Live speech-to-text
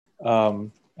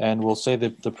And we'll say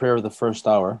the prayer of the first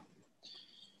hour.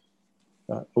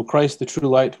 O Christ, the true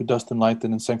light, who dost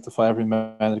enlighten and sanctify every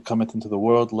man that cometh into the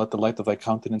world, let the light of thy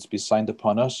countenance be signed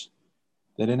upon us,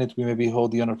 that in it we may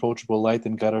behold the unapproachable light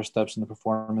and guide our steps in the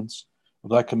performance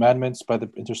of thy commandments by the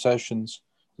intercessions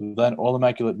of thine all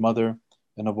immaculate Mother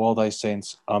and of all thy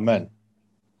saints. Amen.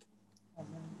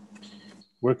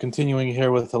 We're continuing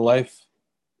here with the life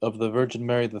of the Virgin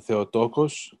Mary, the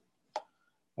Theotokos,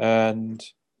 and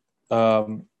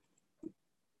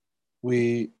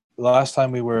last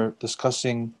time we were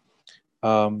discussing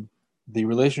the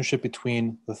relationship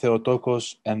between the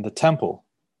Theotokos and the temple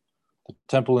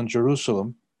in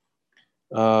Jerusalem,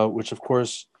 which of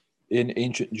course in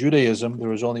ancient Judaism there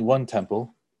was only one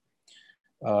temple.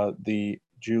 The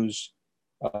Jews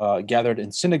gathered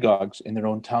in synagogues in their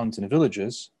own towns and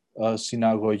villages.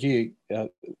 Synagogy,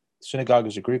 synagogue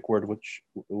is a Greek word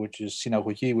which is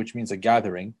synagogy, which means a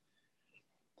gathering.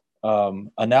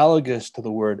 Analogous to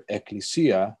the word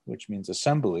ecclesia, which means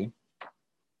assembly.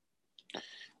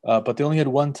 But they only had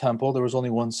one temple. There was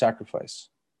only one sacrifice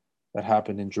that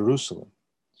happened in Jerusalem.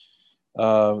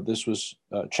 This was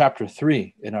chapter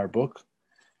 3 in our book.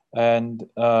 And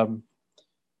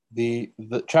the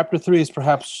chapter 3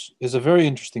 is a very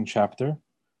interesting chapter,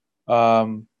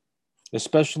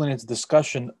 especially in its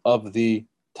discussion of the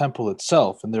temple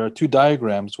itself. And there are two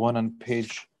diagrams, one on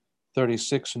page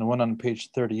 36 and one on page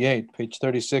 38. Page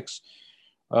 36,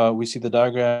 we see the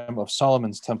diagram of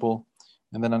Solomon's temple,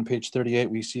 and then on page 38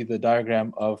 we see the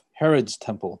diagram of Herod's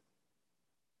temple.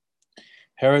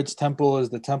 Herod's temple is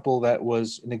the temple that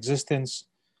was in existence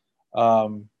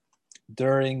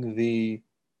during the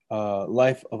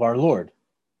life of our Lord.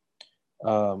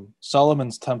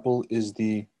 Solomon's temple is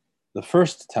the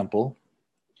first temple,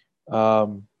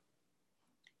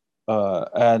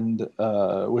 and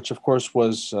which of course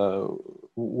was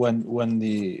when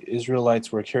the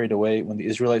Israelites were carried away, when the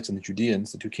Israelites and the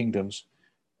Judeans, the two kingdoms,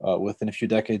 within a few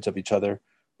decades of each other,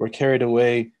 were carried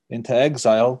away into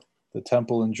exile. The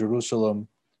temple in Jerusalem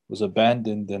was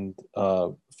abandoned and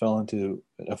fell into,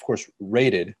 of course,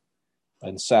 raided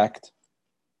and sacked,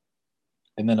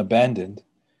 and then abandoned.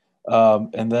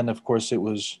 And then, of course, it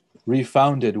was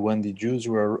refounded when the Jews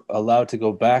were allowed to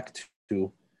go back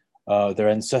to their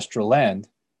ancestral land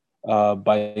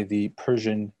by the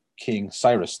Persian king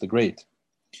Cyrus the Great.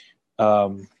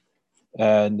 And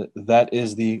that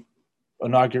is the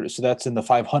inaugural, so that's in the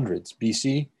 500s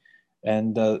BC.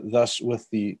 And thus, with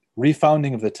the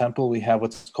refounding of the temple, we have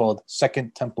what's called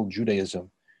Second Temple Judaism.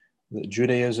 The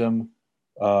Judaism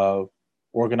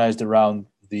organized around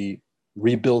the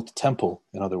rebuilt temple,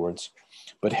 in other words.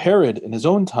 But Herod, in his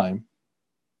own time,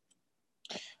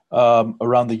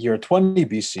 around the year 20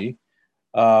 BC,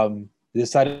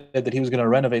 decided that he was going to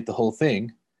renovate the whole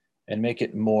thing and make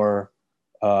it more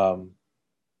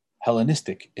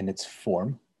Hellenistic in its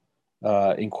form,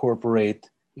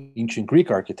 incorporate ancient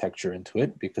Greek architecture into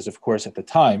it, because of course at the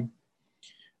time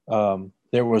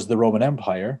there was the Roman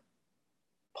Empire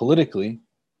politically,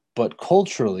 but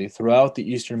culturally throughout the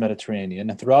Eastern Mediterranean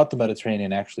and throughout the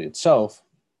Mediterranean actually itself,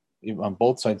 on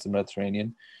both sides of the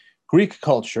Mediterranean, Greek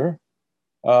culture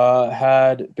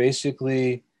had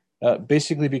basically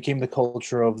became the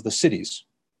culture of the cities,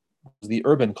 the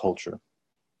urban culture.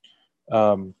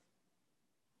 And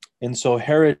so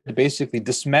Herod basically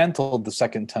dismantled the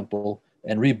Second Temple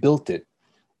and rebuilt it.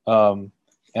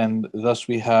 And thus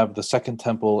we have the Second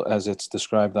Temple as it's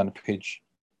described on page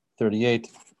 38,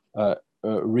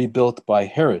 rebuilt by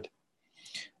Herod.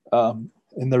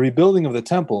 In the rebuilding of the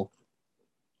temple,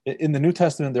 in the New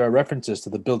Testament, there are references to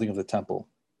the building of the temple,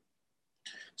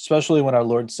 especially when our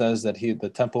Lord says that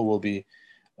the temple will be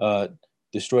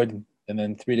destroyed and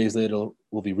then 3 days later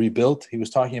will be rebuilt. He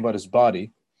was talking about his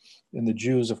body. And the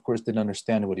Jews, of course, didn't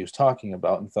understand what he was talking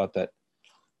about and thought that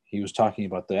he was talking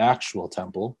about the actual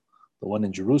temple, the one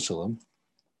in Jerusalem,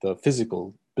 the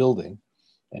physical building.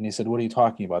 And he said, what are you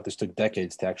talking about? This took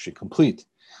decades to actually complete.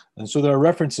 And so there are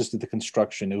references to the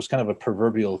construction. It was kind of a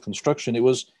proverbial construction. It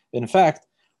was, in fact,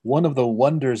 one of the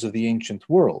wonders of the ancient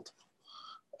world.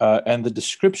 And the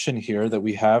description here that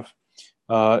we have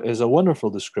is a wonderful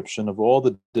description of all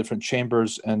the different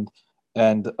chambers and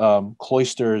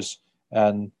cloisters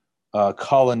and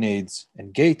colonnades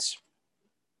and gates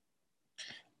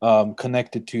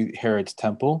connected to Herod's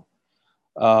temple.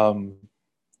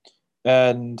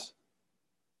 And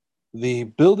the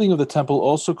building of the temple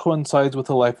also coincides with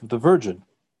the life of the Virgin.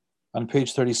 On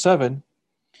page 37,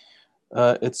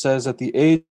 it says, at the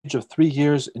age of 3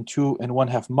 years and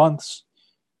 2.5 months,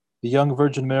 the young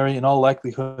Virgin Mary, in all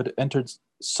likelihood, entered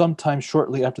sometime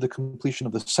shortly after the completion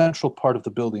of the central part of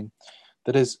the building,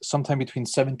 that is sometime between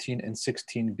 17 and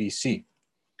 16 BC.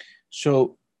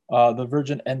 So the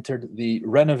Virgin entered the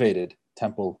renovated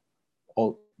temple,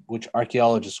 which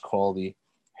archaeologists call the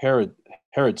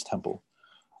Herod's temple,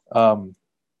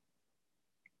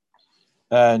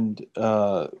 and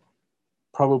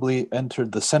probably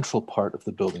entered the central part of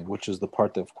the building, which is the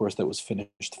part that, of course, that was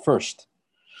finished first.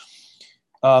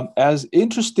 As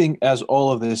interesting as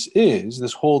all of this is,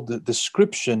 this whole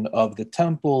description of the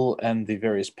temple and the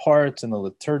various parts and the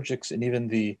liturgics and even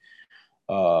the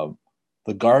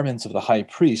garments of the high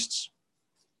priests,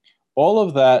 all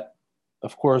of that,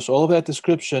 of course, all of that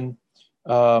description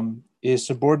is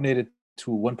subordinated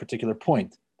to one particular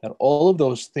point, that all of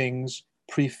those things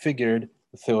prefigured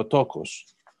the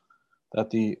Theotokos, that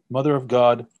the Mother of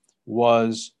God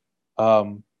was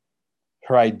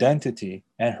her identity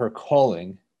and her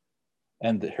calling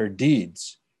and her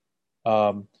deeds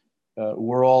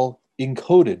were all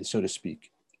encoded, so to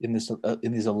speak, in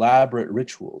these elaborate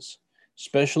rituals,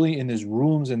 especially in these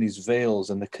rooms and these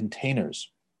veils and the containers,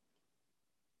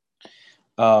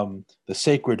 the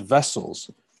sacred vessels.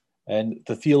 And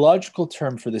the theological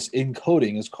term for this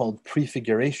encoding is called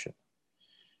prefiguration.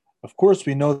 Of course,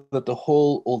 we know that the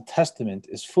whole Old Testament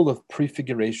is full of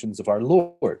prefigurations of our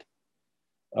Lord.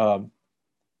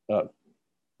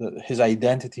 His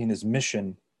identity and his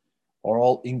mission are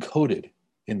all encoded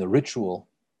in the ritual.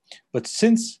 But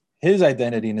since his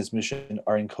identity and his mission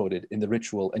are encoded in the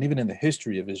ritual and even in the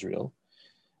history of Israel,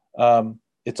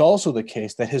 it's also the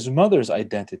case that his mother's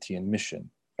identity and mission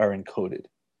are encoded,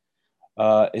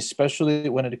 especially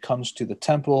when it comes to the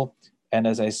temple and,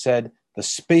 as I said, the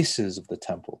spaces of the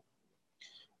temple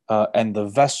and the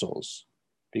vessels.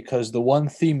 Because the one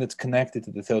theme that's connected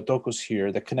to the Theotokos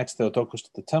here, that connects Theotokos to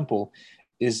the temple,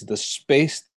 is the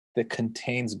space that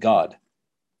contains God,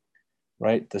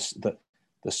 right? The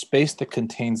space that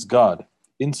contains God.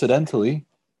 Incidentally,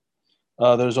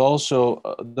 there's also,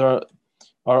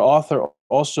 our author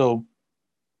also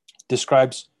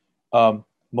describes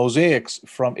mosaics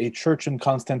from a church in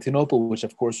Constantinople, which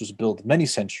of course was built many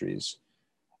centuries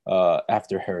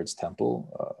after Herod's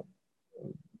temple.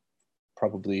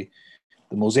 Probably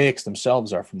the mosaics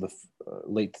themselves are from the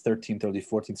late 13th, early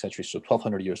 14th century, so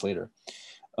 1200 years later.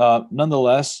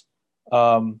 Nonetheless,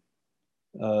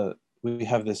 we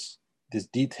have these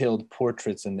detailed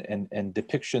portraits and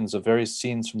depictions of various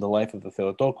scenes from the life of the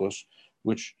Theotokos,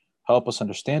 which help us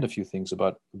understand a few things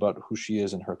about who she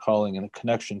is and her calling and the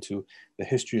connection to the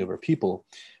history of her people.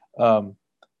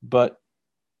 But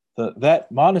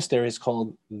that monastery is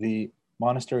called the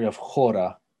Monastery of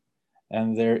Chora,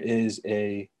 and there is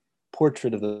a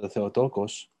portrait of the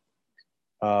Theotokos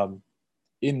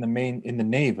in the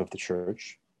nave of the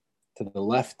church, to the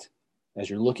left, as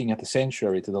you're looking at the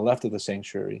sanctuary, to the left of the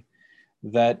sanctuary,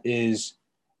 that is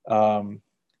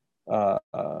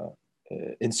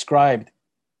inscribed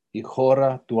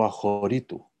Ichora tu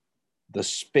Achoritu, the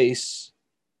space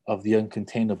of the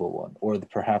uncontainable one, or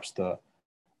perhaps the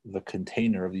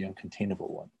container of the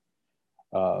uncontainable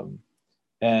one.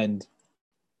 And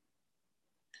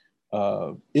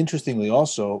interestingly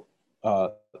also,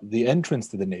 the entrance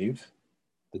to the nave,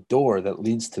 the door that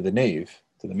leads to the nave,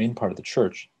 to the main part of the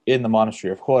church, in the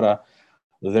monastery of Chora,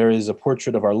 there is a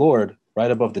portrait of our Lord right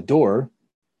above the door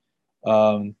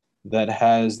that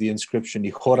has the inscription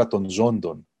Ichoraton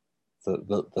Zondon,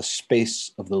 the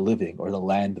space of the living, or the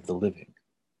land of the living.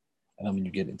 And then when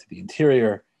you get into the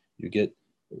interior, you get,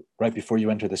 right before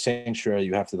you enter the sanctuary,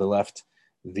 you have to the left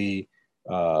the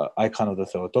icon of the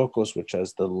Theotokos, which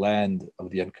has the land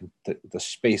of the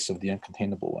space of the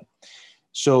uncontainable one.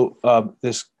 So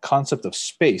this concept of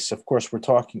space, of course, we're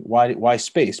talking, why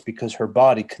space? Because her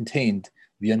body contained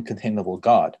the uncontainable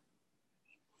God.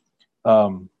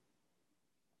 So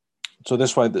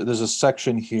that's why there's a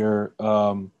section here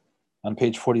on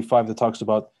page 45 that talks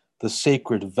about the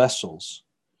sacred vessels.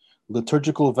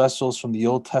 Liturgical vessels from the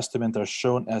Old Testament are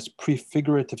shown as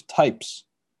prefigurative types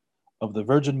of the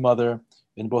Virgin Mother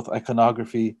in both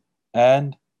iconography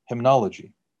and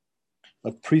hymnology.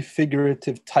 A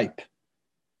prefigurative type.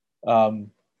 The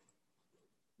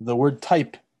word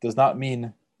type does not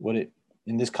mean what it,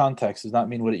 in this context, does not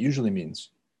mean what it usually means,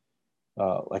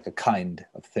 like a kind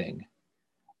of thing,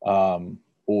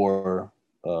 or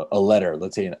a letter,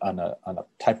 let's say on a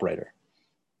typewriter,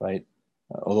 right?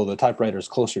 Although the typewriter is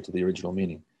closer to the original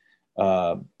meaning,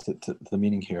 to the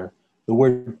meaning here. The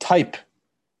word type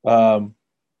comes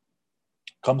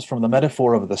from the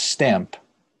metaphor of the stamp,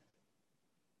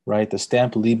 right? The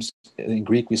stamp leaves, in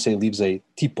Greek we say leaves a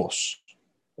typos,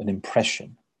 an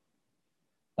impression,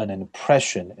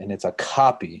 and it's a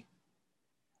copy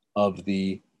of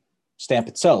the stamp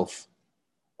itself,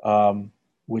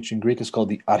 which in Greek is called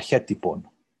the archetypon,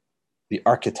 the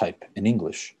archetype in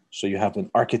English. So you have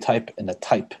an archetype and a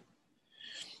type.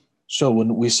 So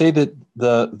when we say that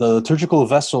the liturgical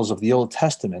vessels of the Old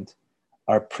Testament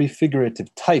are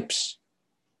prefigurative types,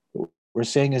 what we're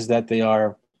saying is that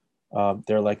they're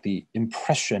like the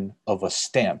impression of a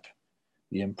stamp.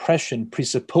 The impression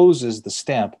presupposes the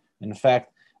stamp. In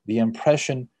fact, the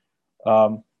impression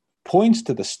points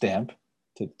to the stamp,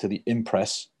 to the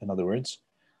impress, in other words,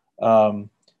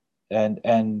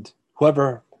 and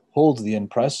whoever holds the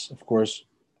impress, of course,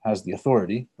 has the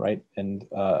authority, right? And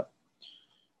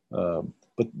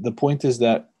but the point is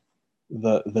that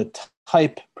the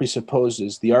type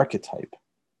presupposes the archetype,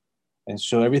 and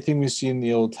so everything we see in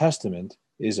the Old Testament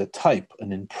is a type,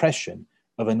 an impression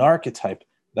of an archetype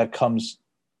that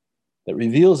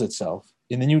reveals itself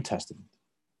in the New Testament.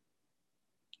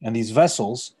 And these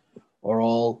vessels are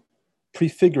all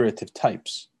prefigurative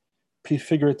types,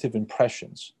 prefigurative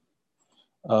impressions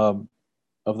of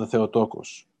the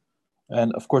Theotokos.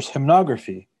 And of course,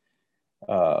 hymnography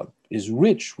is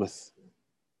rich with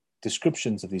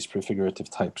descriptions of these prefigurative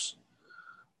types.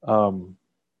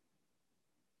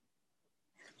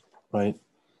 Right?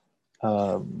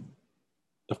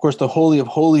 Of course, the Holy of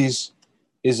Holies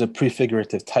is a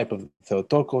prefigurative type of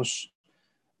Theotokos.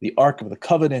 The Ark of the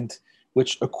Covenant,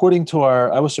 which according to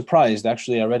I was surprised,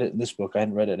 actually, I read it in this book, I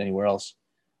hadn't read it anywhere else,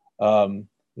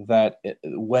 that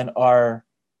when Our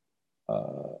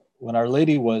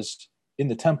Lady was in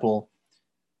the temple,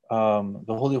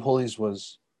 the Holy of Holies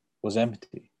was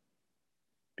empty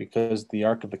because the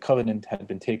Ark of the Covenant had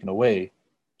been taken away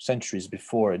centuries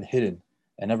before and hidden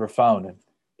and never found, and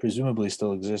presumably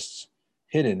still exists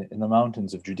hidden in the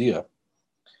mountains of Judea,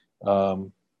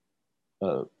 and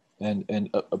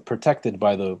protected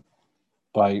by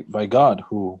God,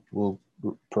 who will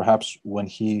perhaps, when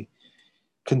He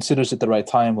considers it the right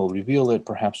time, will reveal it,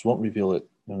 perhaps won't reveal it,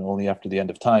 and only after the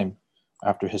end of time,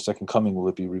 after His second coming, will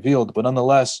it be revealed. But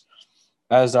nonetheless,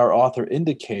 as our author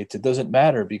indicates, it doesn't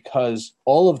matter, because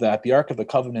all of that, the Ark of the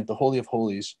Covenant, the Holy of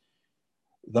Holies,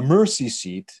 the mercy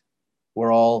seat,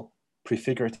 were all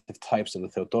prefigurative types of the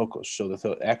Theotokos. So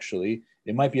actually,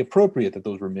 it might be appropriate that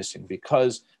those were missing,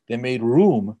 because they made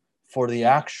room for the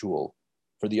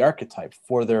archetype,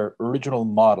 for their original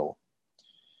model.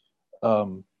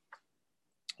 And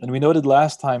we noted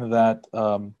last time that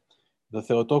the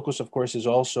Theotokos, of course, is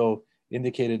also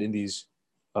indicated in these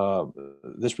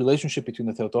this relationship between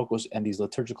the Theotokos and these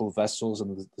liturgical vessels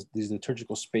and these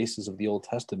liturgical spaces of the Old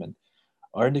Testament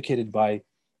are indicated by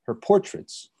her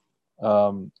portraits,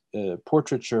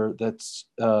 portraiture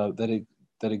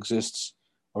that exists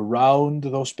around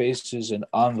those spaces and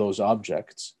on those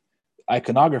objects.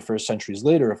 Iconographers centuries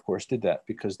later, of course, did that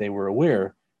because they were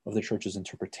aware of the church's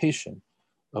interpretation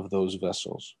of those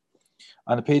vessels.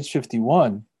 On page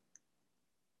 51,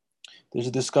 there's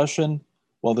a discussion,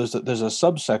 there's a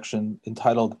subsection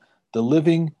entitled "The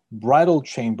Living Bridal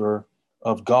Chamber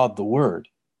of God the Word."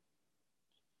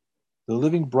 The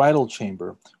living bridal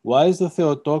chamber. Why is the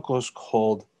Theotokos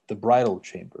called the bridal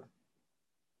chamber?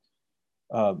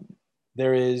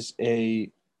 There is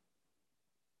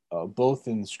both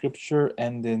in scripture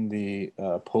and in the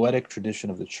poetic tradition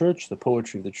of the church, the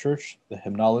poetry of the church, the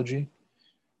hymnology,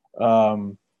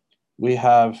 we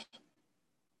have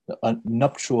a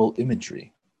nuptial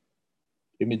imagery.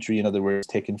 Imagery, in other words,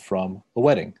 taken from a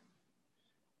wedding.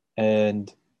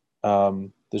 And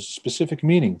there's a specific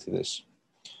meaning to this.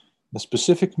 The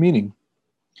specific meaning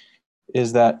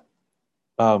is that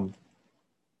the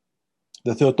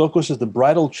Theotokos is the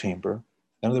bridal chamber,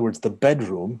 in other words, the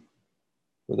bedroom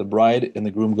where the bride and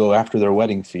the groom go after their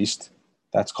wedding feast.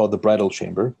 That's called the bridal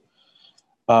chamber,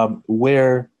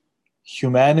 where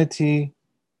humanity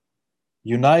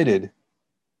united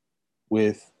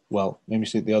with, maybe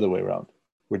say it the other way around,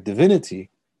 where divinity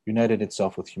united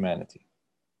itself with humanity.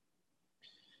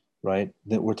 Right?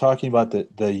 That we're talking about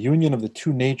the union of the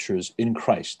two natures in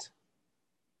Christ.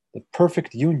 The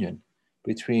perfect union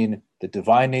between the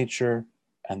divine nature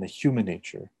and the human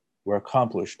nature were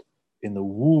accomplished in the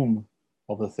womb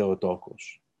of the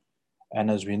Theotokos. And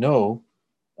as we know,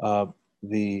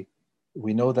 we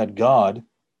know that God,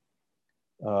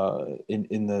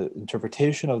 in the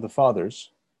interpretation of the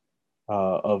fathers,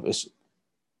 of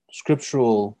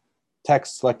scriptural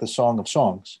texts like the Song of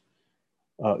Songs,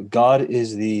 God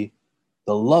is the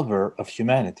lover of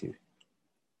humanity,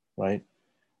 right?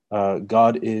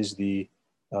 God is the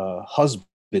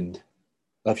husband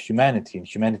of humanity, and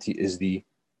humanity is the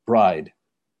bride.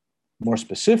 More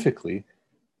specifically,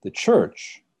 the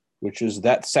church, which is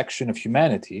that section of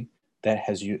humanity that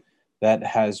has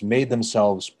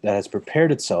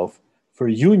prepared itself for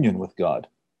union with God.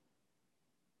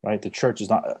 right? The church is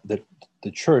not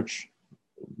the church.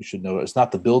 You should know it's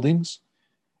not the buildings,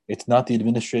 it's not the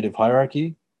administrative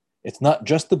hierarchy, it's not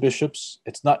just the bishops,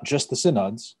 it's not just the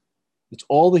synods, it's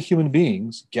all the human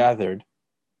beings gathered,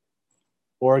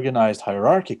 organized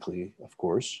hierarchically, of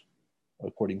course,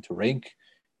 according to rank,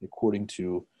 according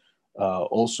to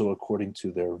also according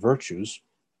to their virtues.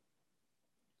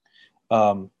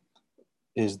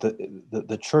 Is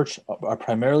the church are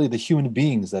primarily the human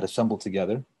beings that assemble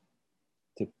together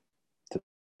to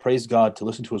praise God, to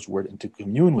listen to his word, and to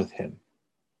commune with him.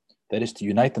 That is, to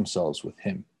unite themselves with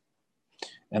him.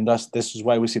 And thus, this is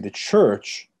why we say the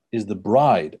church is the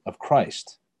bride of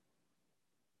Christ.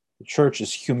 The church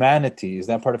is humanity, is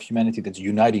that part of humanity that's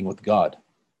uniting with God.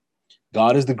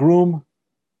 God is the groom,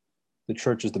 the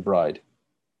church is the bride.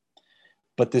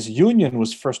 But this union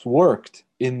was first worked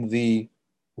in the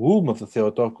womb of the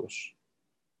Theotokos,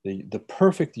 the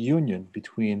perfect union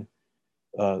between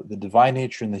the divine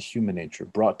nature and the human nature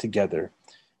brought together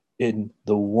in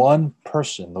the one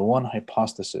person, the one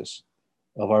hypostasis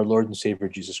of our Lord and Savior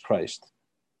Jesus Christ.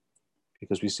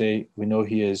 Because we know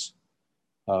he is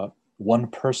one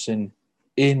person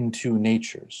in two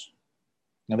natures.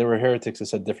 Now, there were heretics that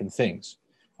said different things.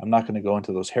 I'm not going to go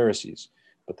into those heresies,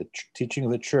 but the teaching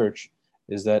of the church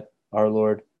is that our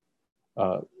Lord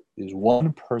is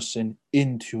one person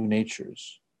in two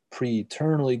natures,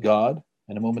 pre-eternally God,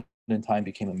 and a moment in time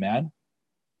became a man.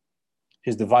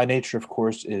 His divine nature, of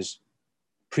course, is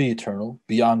pre-eternal,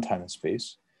 beyond time and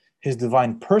space. His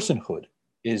divine personhood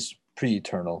is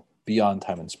pre-eternal, beyond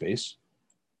time and space.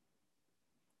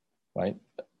 Right?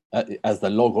 As the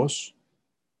Logos,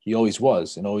 he always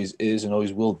was and always is and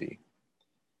always will be.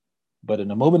 But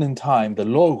in a moment in time, the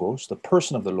Logos, the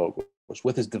person of the Logos,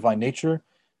 with his divine nature,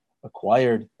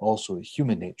 acquired also a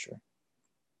human nature.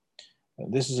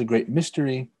 This is a great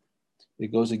mystery.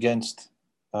 It goes against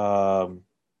common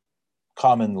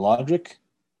logic.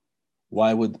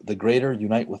 Why would the greater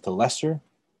unite with the lesser?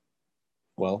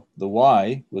 Well, the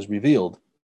why was revealed.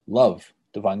 Love,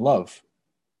 divine love,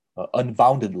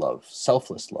 unbounded love,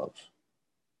 selfless love.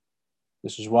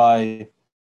 This is why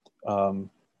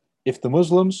if the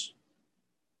Muslims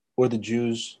or the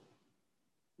Jews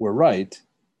were right,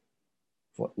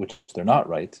 which they're not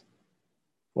right,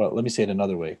 well, let me say it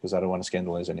another way because I don't want to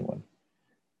scandalize anyone.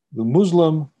 The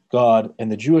Muslim God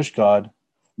and the Jewish God,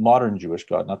 modern Jewish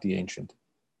God, not the ancient,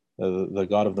 the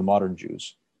God of the modern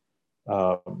Jews,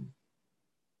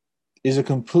 is a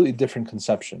completely different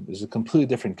conception, is a completely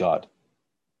different God.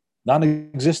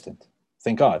 Non-existent,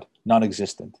 thank God,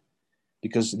 non-existent.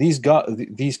 Because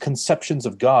these conceptions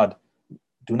of God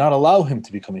do not allow him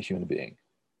to become a human being.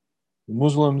 The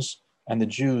Muslims and the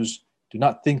Jews do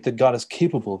not think that God is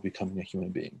capable of becoming a human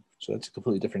being. So that's a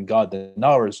completely different God than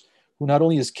ours, who not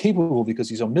only is capable because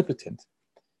he's omnipotent,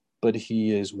 but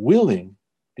he is willing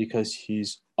because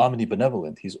he's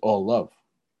omnibenevolent, he's all love.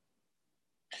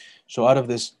 So out of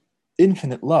this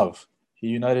infinite love, he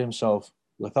united himself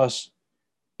with us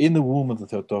in the womb of the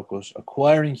Theotokos,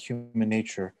 acquiring human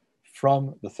nature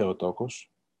from the Theotokos,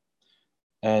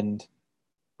 and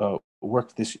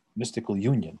worked this mystical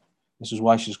union. This is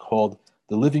why she's called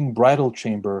the living bridal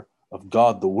chamber of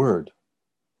God the Word.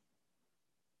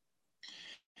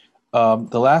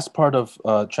 The last part of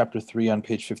chapter 3 on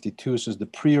page 52 says, the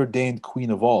preordained Queen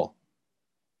of all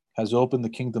has opened the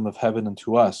kingdom of heaven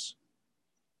unto us.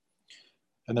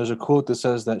 And there's a quote that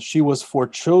says that she was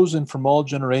forechosen from all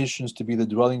generations to be the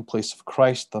dwelling place of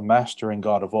Christ, the Master and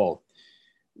God of all.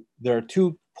 There are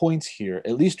 2 points here,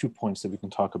 at least 2 points that we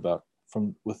can talk about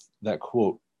with that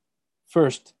quote.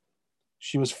 First,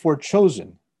 she was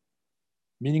forechosen,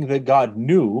 meaning that God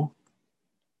knew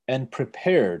and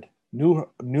prepared,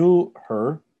 knew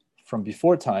her from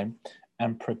before time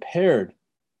and prepared.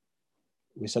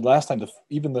 We said last time,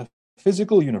 even the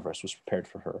physical universe was prepared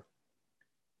for her.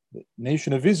 The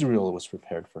nation of Israel was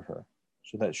prepared for her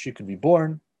so that she could be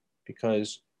born,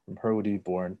 because from her would be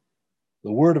born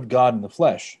the Word of God in the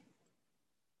flesh.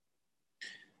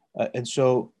 And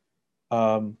so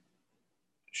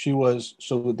she was,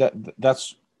 so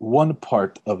that's one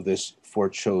part of this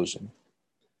forechosen.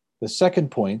 The second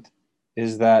point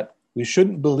is that we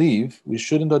shouldn't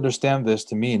understand this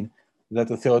to mean that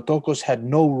the Theotokos had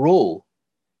no role,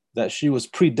 that she was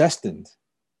predestined.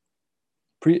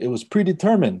 It was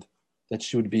predetermined that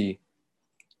she would be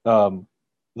the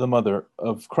mother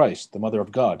of Christ, the mother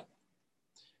of God.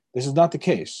 This is not the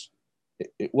case.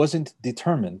 It wasn't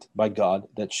determined by God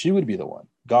that she would be the one.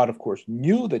 God, of course,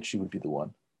 knew that she would be the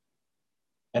one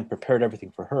and prepared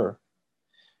everything for her.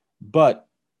 But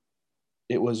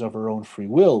it was of her own free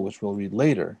will, which we'll read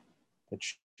later,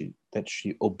 that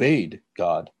she obeyed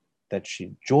God that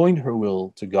she joined her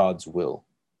will to God's will.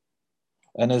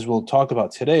 And as we'll talk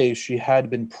about today, she had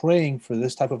been praying for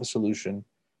this type of a solution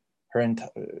her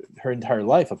entire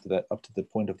life up to the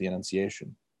point of the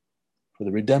Annunciation, for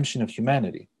the redemption of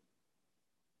humanity.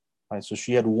 Right? So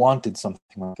she had wanted something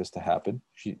like this to happen.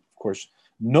 She, of course,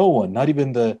 no one, not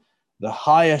even the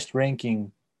highest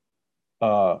ranking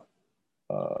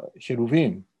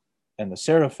cherubim and the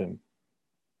seraphim,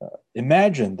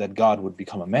 imagined that God would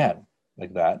become a man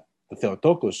like that. The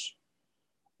Theotokos,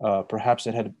 perhaps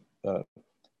it had,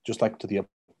 just like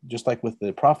with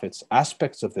the prophets,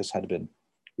 aspects of this had been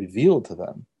revealed to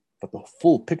them, but the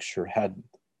full picture hadn't.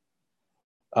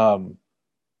 And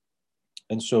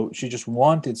so she just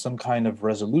wanted some kind of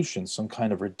resolution, some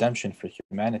kind of redemption for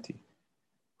humanity,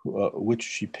 which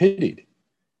she pitied.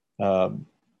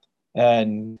 And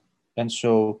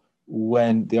so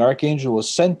when the archangel was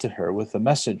sent to her with a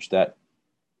message that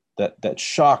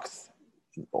shocked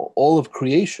all of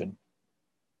creation,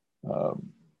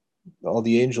 all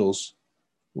the angels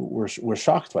were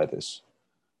shocked by this.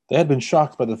 They had been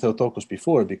shocked by the Theotokos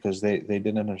before because they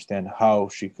didn't understand how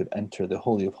she could enter the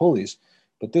Holy of Holies.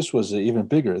 But this was even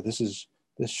bigger. This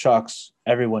shocks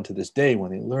everyone to this day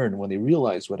when they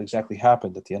realize what exactly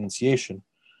happened at the Annunciation.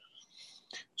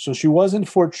 So she wasn't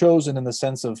forechosen in the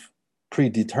sense of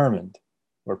predetermined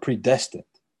or predestined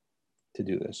to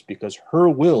do this, because her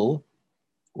will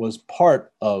was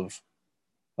part of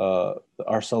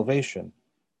our salvation,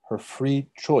 her free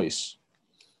choice.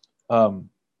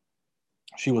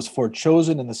 She was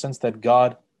forechosen in the sense that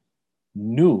God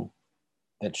knew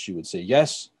that she would say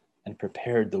yes and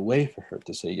prepared the way for her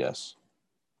to say yes.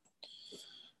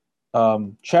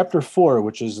 Chapter 4,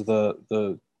 which is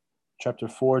the chapter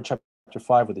 4, chapter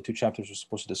 5 are the two chapters we're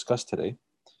supposed to discuss today.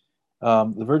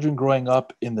 The Virgin growing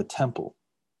up in the temple.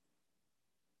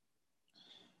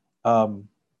 And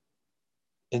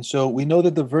so we know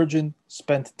that the Virgin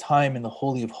spent time in the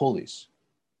Holy of Holies,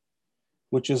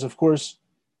 which is, of course,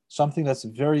 something that's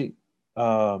very,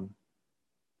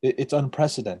 it's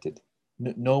unprecedented.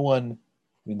 No one,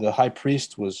 the high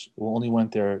priest only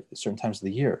went there at certain times of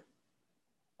the year.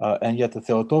 And yet the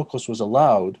Theotokos was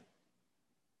allowed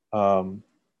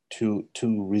to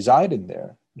reside in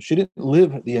there. She didn't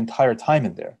live the entire time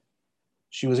in there.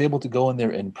 She was able to go in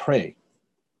there and pray.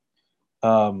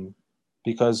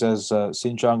 Because as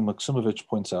St. John Maximovich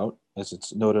points out, as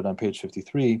it's noted on page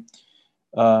 53,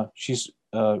 it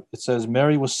says,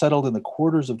 Mary was settled in the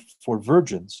quarters for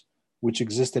virgins, which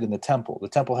existed in the temple. The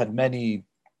temple had many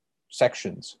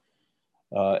sections.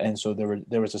 And so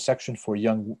there was a section for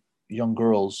young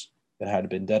girls that had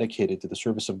been dedicated to the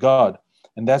service of God.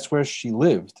 And that's where she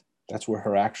lived. That's where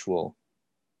her actual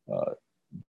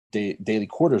daily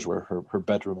quarters were, her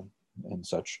bedroom and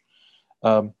such.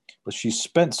 But she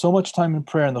spent so much time in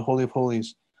prayer in the Holy of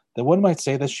Holies that one might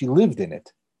say that she lived in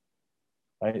it.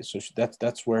 Right? So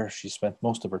that's where she spent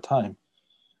most of her time.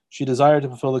 She desired to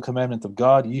fulfill the commandment of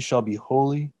God, ye shall be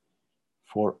holy,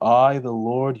 for I, the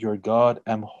Lord your God,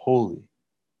 am holy,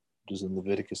 which is in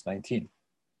Leviticus 19.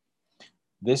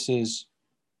 This is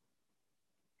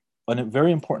a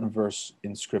very important verse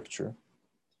in Scripture,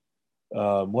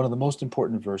 one of the most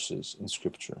important verses in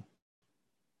Scripture,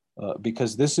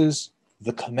 because this is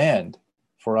the command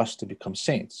for us to become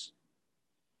saints.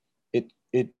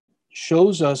 It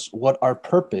shows us what our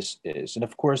purpose is. And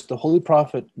of course, the Holy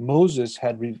Prophet Moses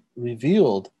had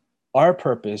revealed our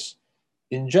purpose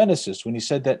in Genesis when he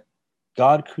said that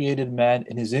God created man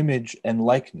in his image and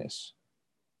likeness,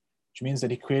 which means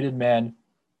that he created man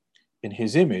in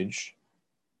his image,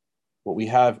 what we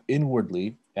have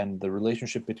inwardly and the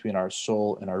relationship between our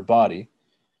soul and our body,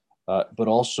 but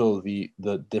also the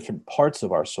different parts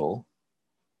of our soul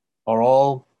are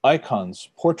all icons,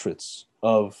 portraits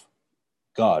of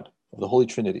God, of the Holy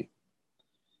Trinity.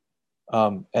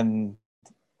 And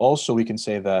also we can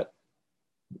say that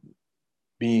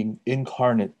being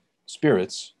incarnate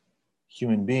spirits,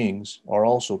 human beings, are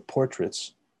also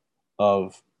portraits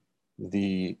of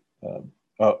the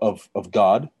of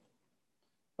God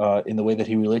in the way that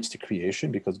he relates to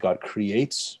creation, because God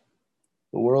creates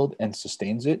the world and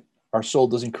sustains it. Our soul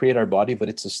doesn't create our body, but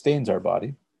it sustains our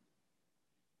body.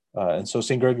 And so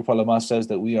St. Gregory Palamas says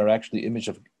that we are actually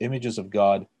images of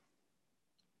God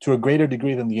to a greater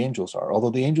degree than the angels are, although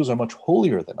the angels are much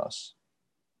holier than us.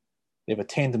 They've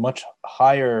attained much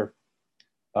higher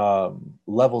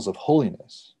levels of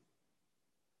holiness.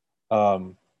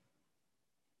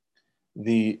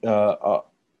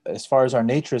 As far as our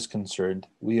nature is concerned,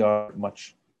 we are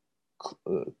much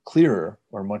clearer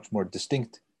or much more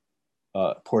distinct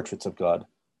portraits of God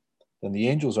than the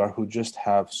angels are, who just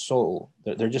have soul.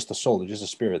 They're just a soul. They're just a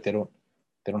spirit. They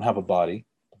don't have a body.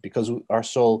 because our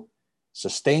soul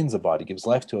sustains a body, gives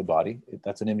life to a body.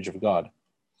 That's an image of God.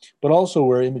 But also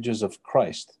we're images of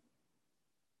Christ.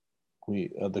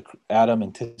 Adam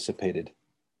anticipated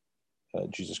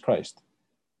Jesus Christ.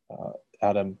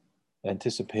 Adam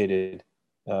anticipated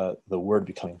the Word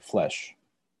becoming flesh.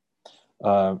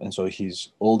 And so he's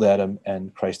old Adam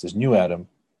and Christ is new Adam,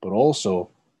 but also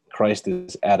Christ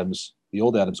is the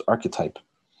old Adam's archetype.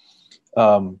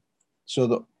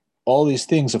 So all these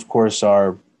things, of course,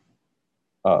 are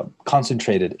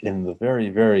concentrated in the very,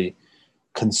 very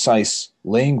concise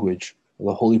language of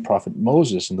the Holy Prophet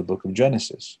Moses in the book of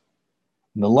Genesis.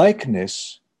 And the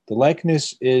likeness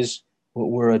is what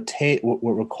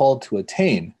we're called to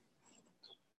attain,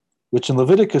 which in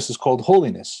Leviticus is called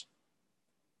holiness.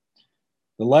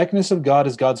 The likeness of God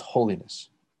is God's holiness.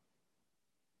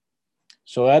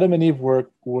 So Adam and Eve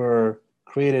were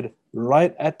created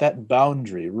right at that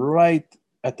boundary, right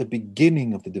at the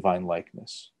beginning of the divine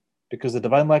likeness, because the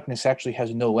divine likeness actually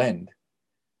has no end.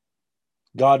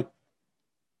 God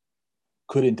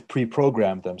couldn't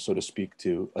pre-program them, so to speak,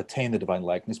 to attain the divine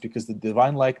likeness, because the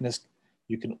divine likeness,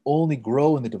 you can only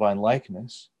grow in the divine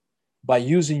likeness by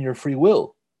using your free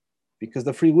will, because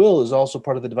the free will is also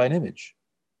part of the divine image.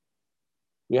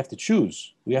 We have to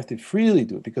choose. We have to freely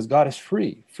do it because God is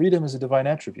free. Freedom is a divine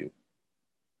attribute.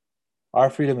 Our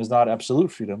freedom is not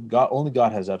absolute freedom. Only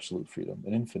God has absolute freedom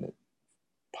and infinite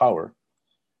power.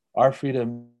 Our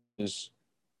freedom is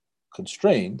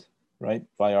constrained, right,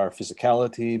 by our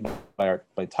physicality,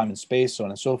 by time and space, so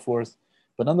on and so forth.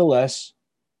 But nonetheless,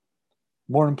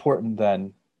 more important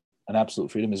than an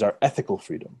absolute freedom is our ethical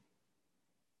freedom,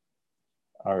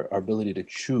 our ability to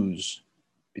choose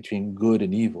between good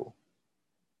and evil.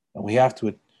 And we have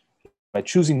to, by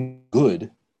choosing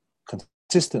good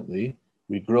consistently,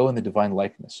 we grow in the divine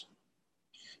likeness.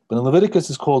 But in Leviticus,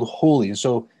 it's called holy. And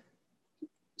so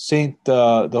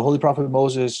the Holy Prophet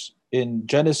Moses in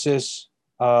Genesis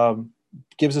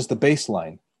gives us the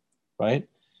baseline, right?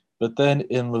 But then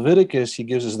in Leviticus, he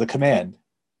gives us the command.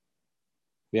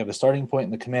 We have the starting point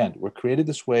and the command. We're created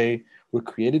this way. We're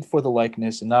created for the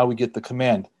likeness. And now we get the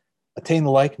command. Attain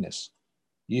the likeness.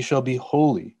 Ye shall be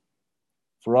holy.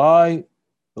 For I,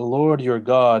 the Lord your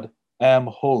God, am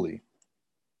holy.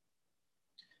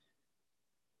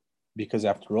 Because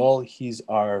after all, he's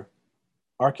our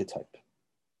archetype.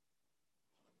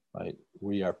 Right?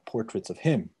 We are portraits of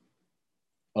him,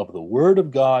 of the Word of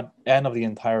God, and of the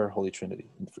entire Holy Trinity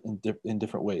in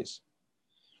different ways.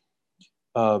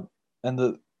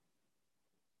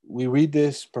 We read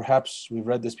this, perhaps we've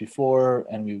read this before,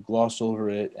 and we gloss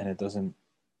over it, and it doesn't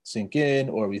sink in,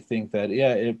 or we think that,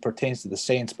 yeah, it pertains to the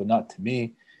saints, but not to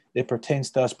me. It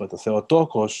pertains to us, but the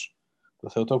Theotokos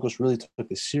really took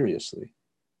this seriously.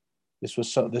 This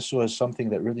was something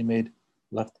that really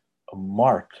left a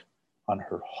mark on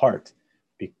her heart,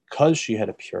 because she had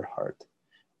a pure heart.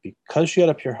 Because she had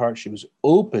a pure heart, she was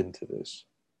open to this.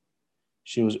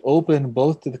 She was open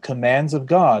both to the commands of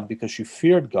God because she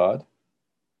feared God,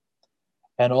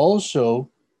 and also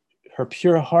her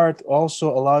pure heart also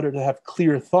allowed her to have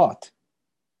clear thought.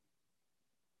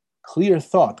 Clarity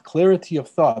of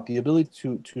thought, the ability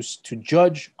to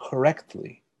judge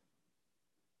correctly.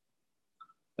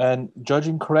 And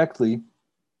judging correctly,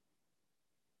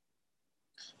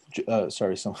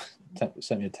 someone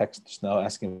sent me a text just now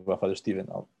asking about Father Stephen.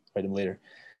 I'll write him later.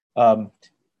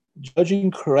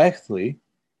 Judging correctly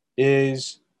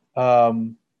is a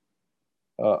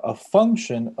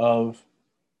function of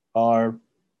our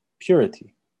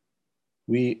purity.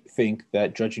 We think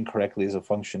that judging correctly is a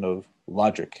function of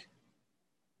logic.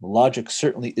 Logic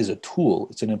certainly is a tool.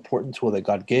 It's an important tool that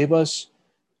God gave us.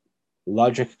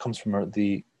 Logic comes from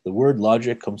the word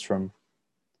logic comes from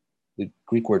the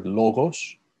Greek word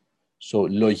logos. So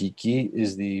logiki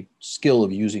is the skill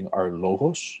of using our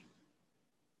logos,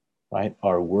 right?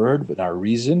 Our word, but our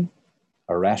reason,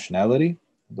 our rationality.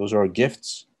 Those are our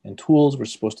gifts and tools we're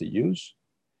supposed to use.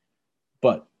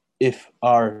 But if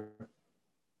we're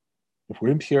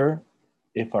impure,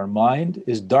 if our mind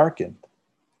is darkened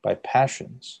by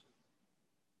passions,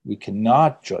 we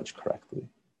cannot judge correctly.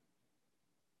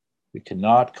 We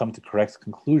cannot come to correct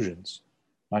conclusions,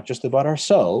 not just about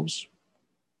ourselves.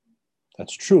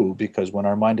 That's true, because when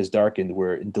our mind is darkened,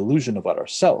 we're in delusion about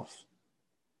ourselves.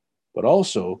 But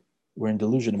also, we're in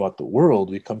delusion about the world.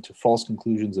 We come to false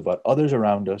conclusions about others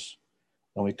around us,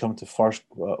 and we come to false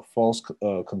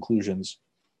conclusions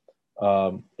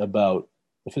about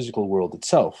the physical world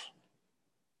itself.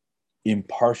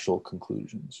 Impartial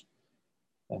conclusions.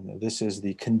 And this is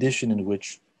the condition in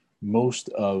which most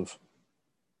of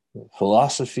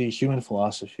philosophy, human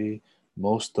philosophy,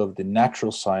 most of the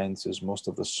natural sciences, most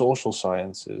of the social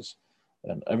sciences,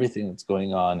 and everything that's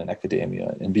going on in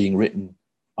academia and being written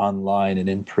online and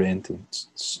in print and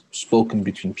spoken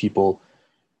between people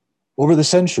over the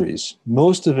centuries,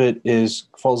 most of it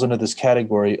falls under this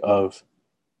category of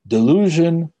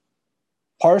delusion,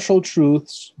 partial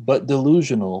truths, but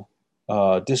delusional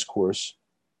discourse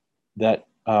that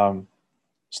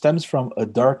stems from a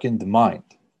darkened mind.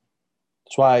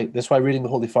 That's why reading the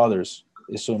Holy Fathers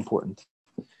is so important,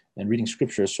 and reading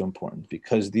Scripture is so important,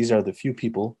 because these are the few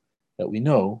people that we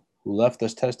know who left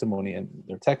us testimony in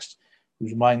their texts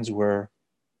whose minds were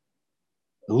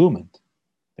illumined.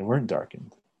 They weren't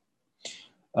darkened.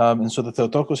 And so the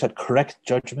Theotokos had correct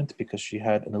judgment because she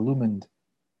had an illumined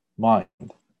mind.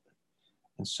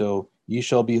 And so, ye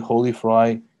shall be holy, for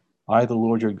I, the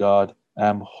Lord your God,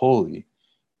 am holy,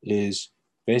 is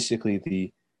basically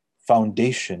the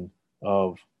foundation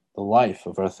of the life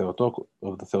of the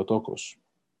Theotokos.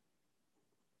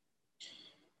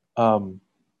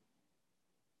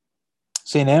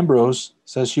 St. Ambrose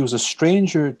says she was a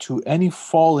stranger to any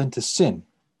fall into sin,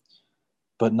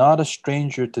 but not a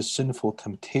stranger to sinful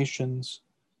temptations.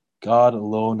 God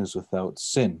alone is without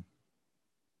sin.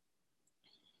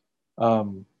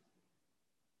 And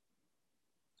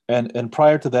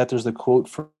prior to that, there's the quote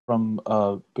from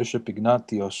Bishop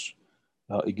Ignati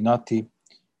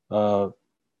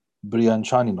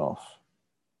Brianchaninov,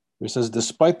 where he says,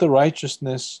 despite the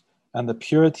righteousness and the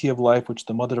purity of life which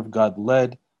the Mother of God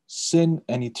led, sin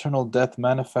and eternal death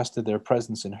manifested their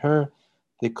presence in her.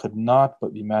 They could not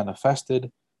but be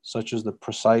manifested, such as the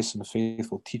precise and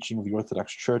faithful teaching of the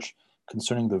Orthodox Church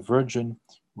concerning the Virgin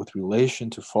with relation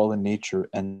to fallen nature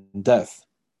and death.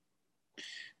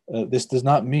 This does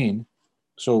not mean,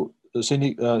 so Saint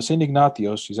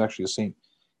Ignatius, he's actually a saint,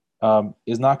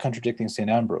 is not contradicting Saint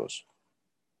Ambrose.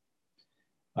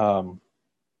 Saint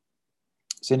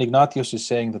Ignatius is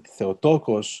saying that the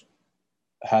Theotokos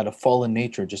had a fallen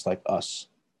nature just like us.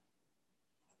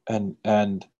 And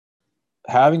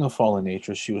having a fallen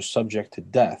nature, she was subject to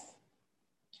death.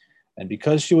 And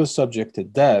because she was subject to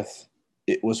death,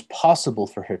 it was possible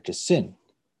for her to sin.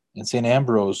 And St.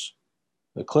 Ambrose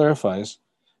clarifies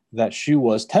that she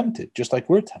was tempted, just like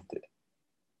we're tempted.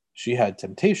 She had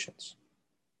temptations.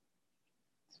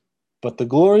 But the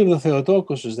glory of the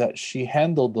Theotokos is that she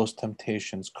handled those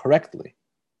temptations correctly.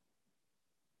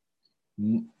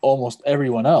 Almost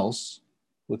everyone else,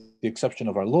 with the exception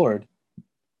of our Lord,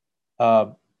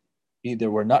 either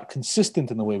we're not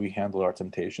consistent in the way we handle our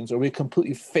temptations, or we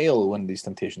completely fail when these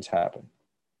temptations happen,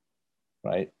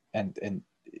 right? And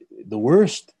the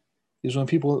worst is when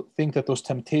people think that those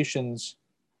temptations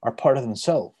are part of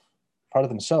themselves.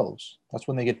 That's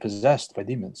when they get possessed by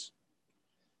demons.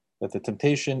 That the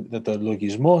temptation, that the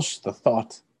logismos, the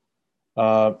thought,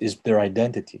 is their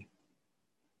identity.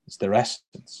 It's their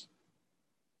essence.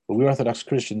 But we Orthodox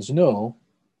Christians know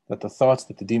that the thoughts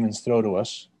that the demons throw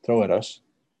at us,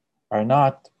 are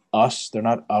not us, they're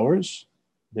not ours,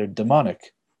 they're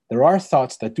demonic. There are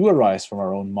thoughts that do arise from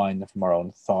our own mind and from our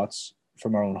own thoughts,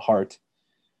 from our own heart.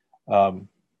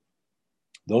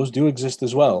 Those do exist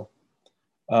as well.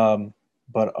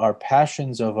 But our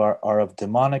passions are of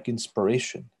demonic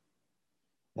inspiration.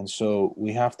 And so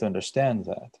we have to understand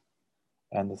that.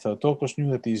 And the Theotokos knew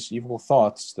that these evil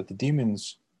thoughts, that the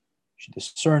demons, she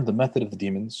discerned the method of the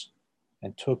demons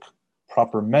and took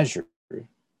proper measure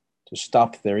to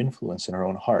stop their influence in her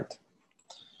own heart.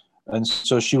 And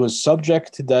so she was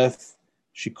subject to death.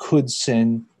 She could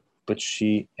sin, but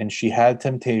she had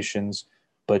temptations,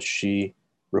 but she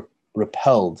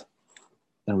repelled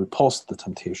and repulsed the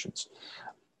temptations.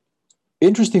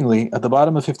 Interestingly, at the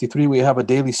bottom of 53, we have a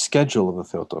daily schedule of the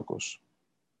Theotokos.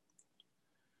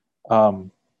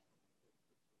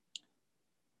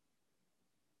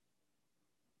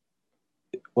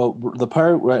 Well, the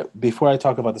part right before I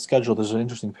talk about the schedule, there's an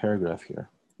interesting paragraph here.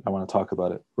 I want to talk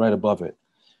about it right above it.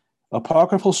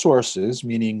 Apocryphal sources,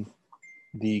 meaning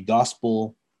the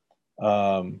gospel,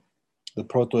 the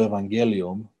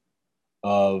proto-evangelium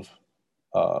of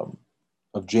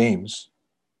James,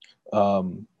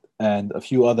 and a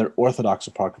few other Orthodox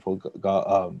apocryphal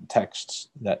texts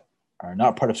that are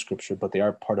not part of Scripture, but they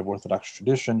are part of Orthodox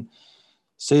tradition,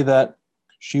 say that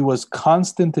she was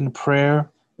constant in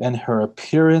prayer and her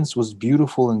appearance was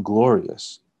beautiful and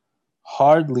glorious.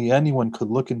 Hardly anyone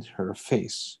could look into her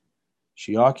face.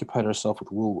 She occupied herself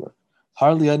with woolwork.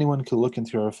 Hardly anyone could look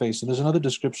into her face. And there's another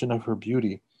description of her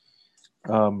beauty.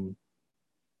 At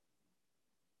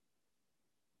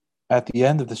the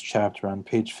end of this chapter, on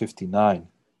page 59,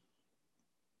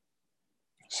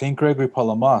 St. Gregory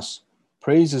Palamas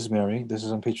praises Mary, this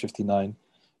is on page 59,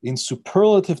 in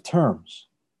superlative terms,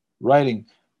 writing,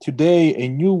 "Today a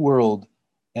new world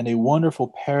and a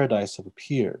wonderful paradise have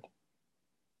appeared.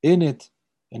 In it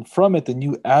and from it the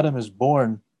new Adam is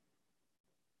born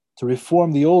to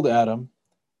reform the old Adam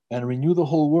and renew the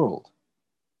whole world.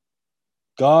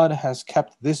 God has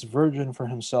kept this virgin for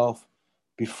himself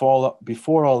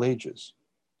before all ages.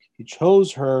 He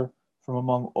chose her from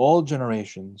among all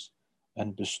generations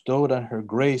and bestowed on her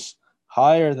grace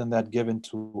higher than that given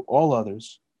to all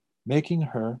others, making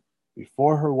her,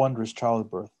 before her wondrous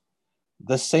childbirth,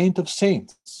 the saint of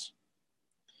saints,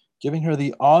 giving her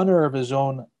the honor of his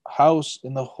own house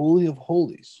in the Holy of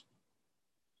Holies,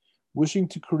 wishing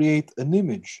to create an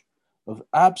image of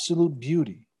absolute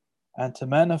beauty and to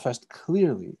manifest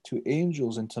clearly to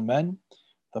angels and to men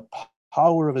the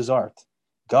power of his art.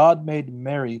 God made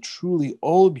Mary truly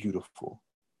all beautiful.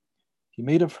 He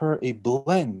made of her a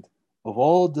blend of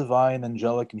all divine,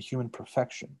 angelic, and human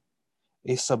perfection,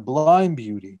 a sublime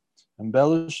beauty,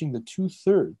 embellishing the two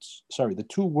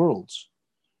worlds,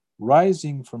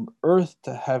 rising from earth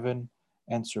to heaven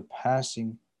and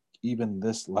surpassing even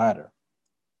this latter.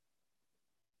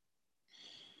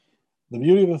 The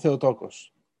beauty of the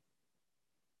Theotokos.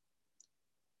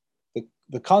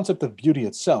 The concept of beauty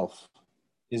itself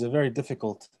is a very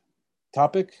difficult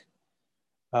topic.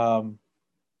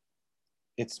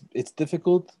 It's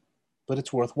difficult, but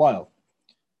it's worthwhile.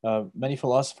 Many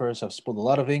philosophers have spilled a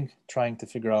lot of ink trying to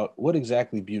figure out what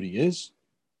exactly beauty is.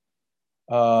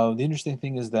 The interesting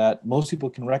thing is that most people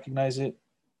can recognize it.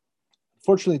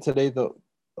 Unfortunately today, though,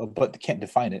 but they can't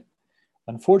define it.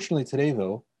 Unfortunately today,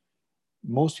 though,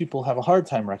 most people have a hard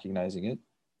time recognizing it,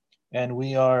 and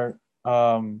we're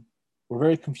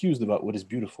very confused about what is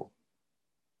beautiful.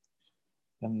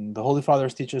 And the Holy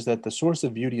Fathers teach us that the source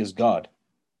of beauty is God.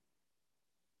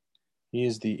 He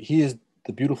is the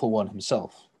beautiful one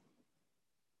himself.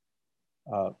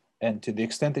 And to the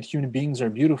extent that human beings are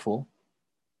beautiful,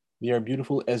 they are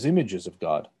beautiful as images of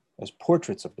God, as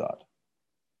portraits of God.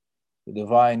 The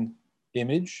divine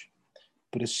image,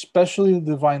 but especially the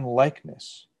divine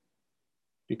likeness.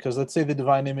 Because let's say the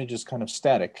divine image is kind of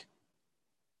static.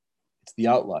 It's the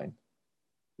outline.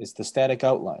 It's the static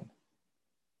outline.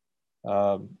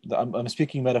 I'm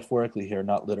speaking metaphorically here,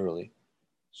 not literally,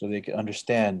 so they can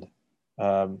understand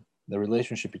the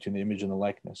relationship between the image and the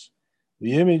likeness.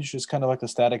 The image is kind of like the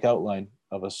static outline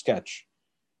of a sketch.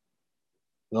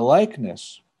 The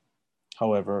likeness,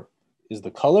 however, is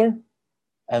the color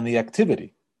and the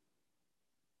activity.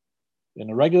 In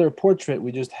a regular portrait,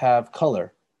 we just have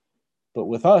color. But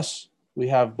with us, we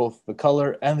have both the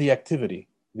color and the activity.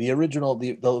 The original,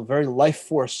 the very life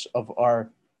force of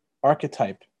our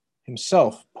archetype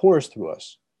himself pours through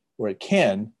us, or it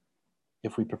can,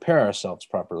 if we prepare ourselves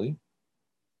properly.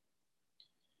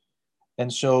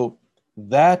 And so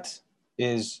that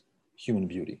is human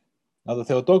beauty. Now, the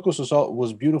Theotokos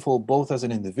was beautiful both as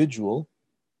an individual,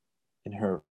 in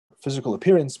her physical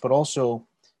appearance, but also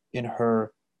in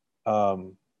her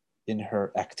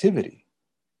activity,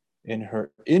 in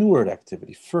her inward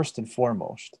activity, first and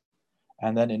foremost,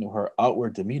 and then in her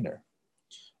outward demeanor.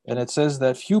 And it says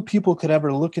that few people could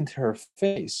ever look into her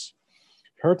face.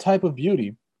 Her type of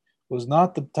beauty was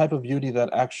not the type of beauty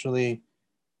that actually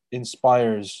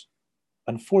inspires,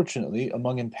 unfortunately,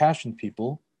 among impassioned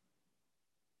people.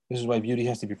 This is why beauty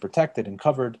has to be protected and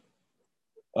covered.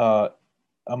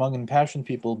 Among impassioned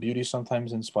people, beauty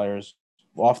sometimes inspires,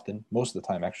 often, most of the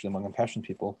time actually, among impassioned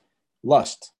people,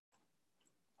 lust.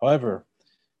 However,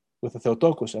 with the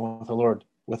Theotokos and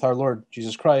with our Lord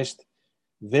Jesus Christ,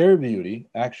 their beauty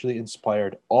actually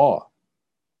inspired awe,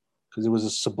 because it was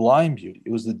a sublime beauty.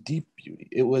 It was the deep beauty.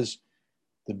 It was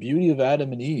the beauty of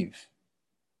Adam and Eve,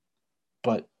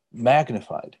 but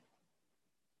magnified,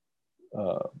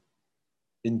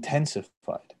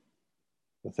 intensified.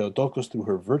 The Theotokos through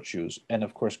her virtues, and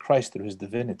of course Christ through his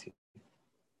divinity.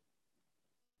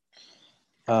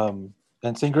 And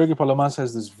St. Gregory Palamas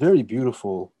has this very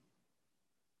beautiful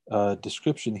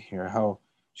description here, how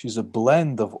she's a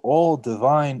blend of all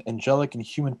divine, angelic, and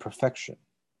human perfection,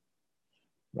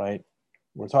 right?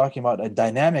 We're talking about a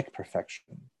dynamic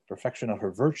perfection of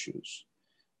her virtues,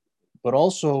 but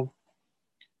also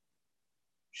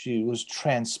she was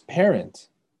transparent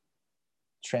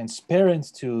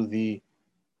to the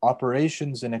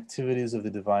operations and activities of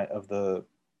the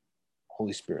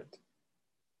Holy Spirit,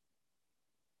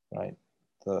 right?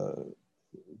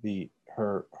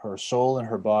 Her soul and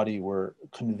her body were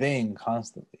conveying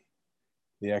constantly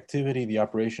the activity, the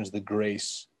operations, the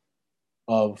grace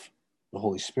of the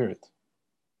Holy Spirit.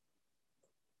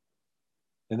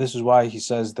 And this is why he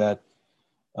says that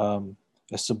she had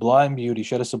a sublime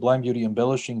beauty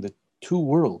embellishing the two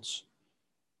worlds,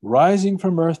 rising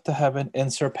from earth to heaven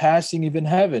and surpassing even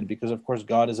heaven, because of course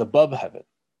God is above heaven.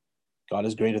 God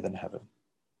is greater than heaven.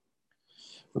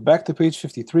 But back to page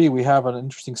 53, we have an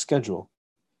interesting schedule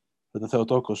for the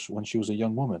Theotokos when she was a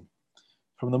young woman.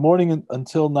 From the morning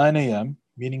until 9 a.m.,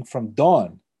 meaning from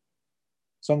dawn.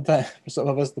 Sometimes, for some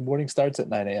of us, the morning starts at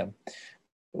 9 a.m.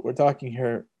 But we're talking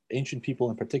here, ancient people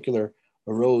in particular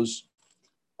arose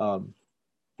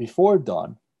before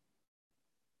dawn.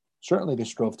 Certainly they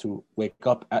strove to wake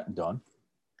up at dawn.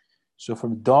 So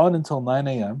from dawn until 9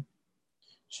 a.m.,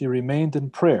 she remained in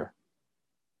prayer.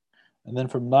 And then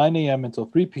from 9 a.m. until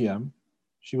 3 p.m.,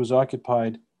 she was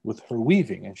occupied with her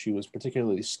weaving, and she was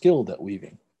particularly skilled at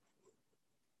weaving.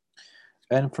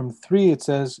 And from 3, it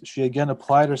says, she again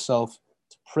applied herself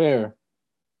to prayer.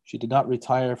 She did not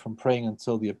retire from praying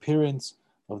until the appearance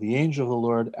of the angel of the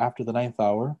Lord after the 9th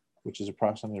hour, which is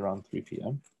approximately around 3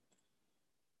 p.m.,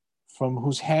 from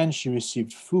whose hand she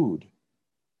received food.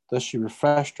 Thus she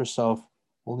refreshed herself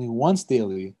only once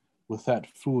daily with that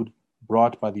food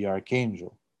brought by the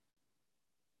archangel.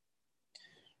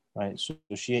 Right? So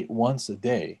she ate once a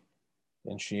day,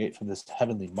 and she ate from this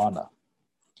heavenly manna,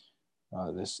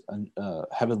 this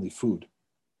heavenly food.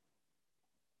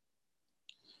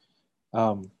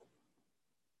 The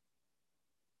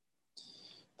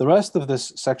rest of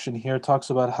this section here talks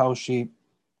about how she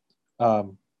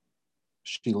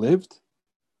lived,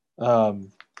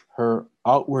 her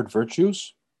outward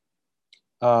virtues,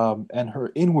 and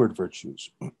her inward virtues.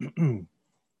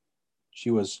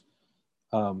 She was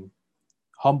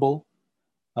humble.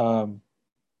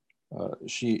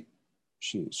 She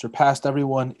surpassed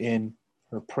everyone in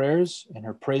her prayers and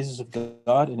her praises of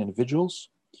God in individuals.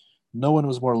 No one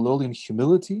was more lowly in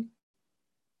humility,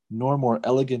 nor more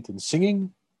elegant in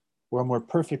singing, or more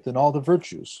perfect in all the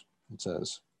virtues, it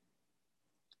says.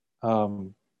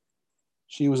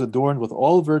 She was adorned with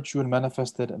all virtue and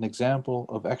manifested an example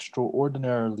of an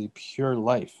extraordinarily pure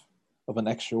life.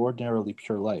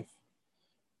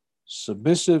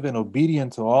 Submissive and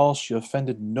obedient to all, she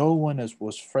offended no one as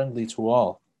was friendly to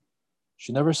all.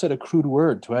 She never said a crude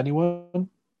word to anyone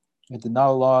and did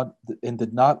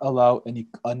not allow any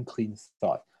unclean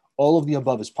thought. All of the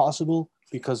above is possible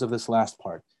because of this last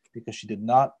part, because she did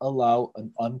not allow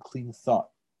an unclean thought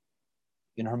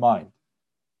in her mind.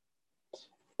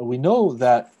 But we know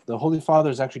that the Holy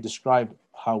Fathers actually describe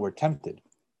how we're tempted,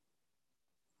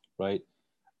 right?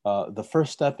 The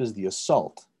first step is the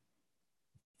assault.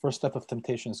 First step of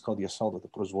temptation is called the assault of the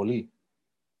prosvoli.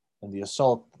 And the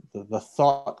assault, the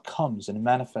thought comes and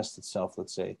manifests itself,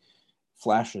 let's say,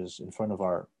 flashes in front of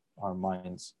our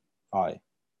mind's eye.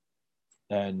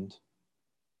 And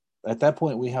at that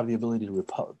point, we have the ability to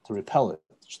repel it,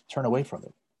 turn away from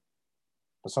it.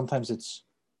 But sometimes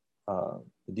the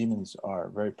demons are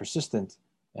very persistent,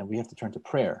 and we have to turn to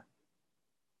prayer.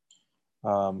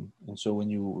 And so when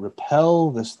you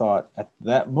repel this thought at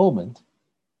that moment,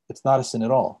 it's not a sin at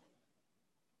all.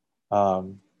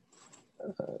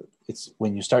 It's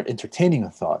when you start entertaining a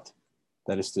thought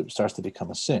that it starts to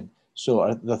become a sin.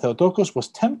 So the Theotokos was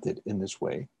tempted in this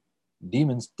way.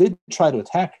 Demons did try to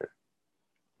attack her,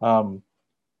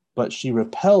 but she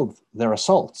repelled their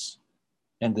assaults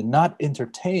and did not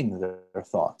entertain their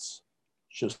thoughts.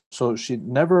 So she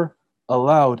never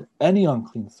allowed any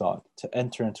unclean thought to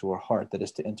enter into her heart, that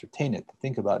is to entertain it, to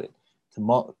think about it,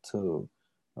 to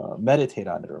meditate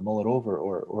on it or mull it over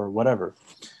or whatever.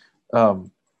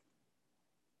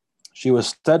 She was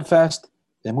steadfast,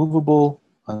 immovable,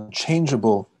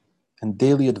 unchangeable, and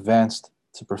daily advanced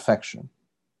to perfection.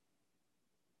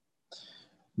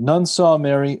 None saw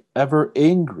Mary ever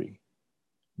angry,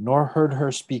 nor heard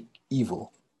her speak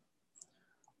evil.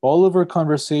 All of her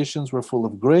conversations were full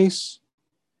of grace.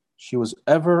 She was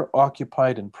ever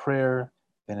occupied in prayer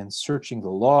and in searching the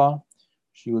law.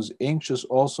 She was anxious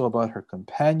also about her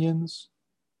companions.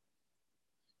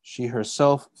 She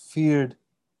herself feared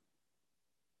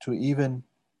to even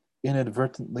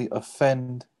inadvertently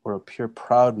offend or appear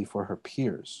proud before her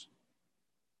peers.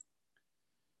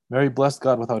 Mary blessed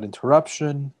God without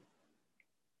interruption,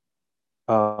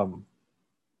 and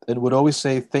would always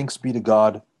say, "Thanks be to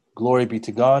God, glory be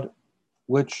to God,"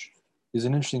 which is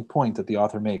an interesting point that the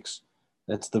author makes.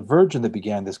 It's the Virgin that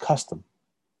began this custom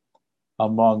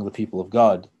among the people of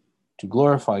God to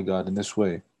glorify God in this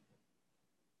way.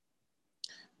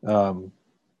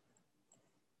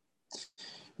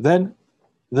 Then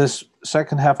this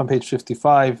second half on page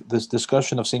 55, this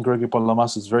discussion of St. Gregory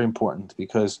Palamas is very important,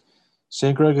 because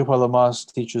St. Gregory Palamas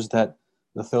teaches that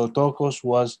the Theotokos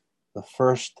was the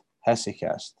first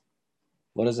hesychast.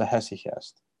 What is a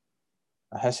hesychast?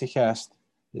 A hesychast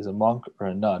is a monk or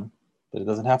a nun, but it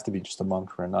doesn't have to be just a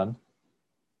monk or a nun.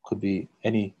 It could be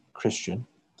any Christian,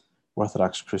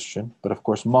 Orthodox Christian. But of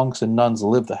course, monks and nuns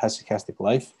live the hesychastic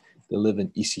life. They live in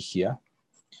Issachia.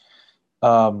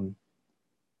 The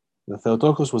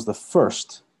Theotokos was the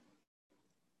first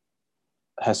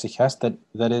hesychast.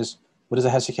 That is, what is a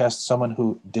hesychast? Someone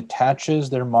who detaches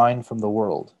their mind from the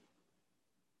world.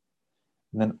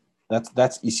 And then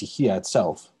that's Issachia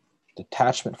itself,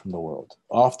 detachment from the world.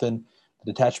 Often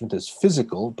the detachment is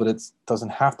physical, but it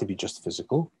doesn't have to be just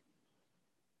physical.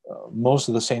 Most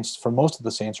of the saints, or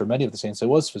many of the saints, it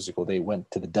was physical. They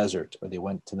went to the desert, or they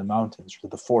went to the mountains, or to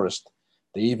the forest.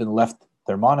 They even left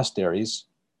their monasteries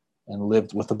and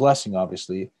lived with the blessing,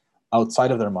 obviously,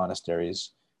 outside of their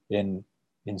monasteries in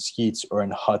skeets or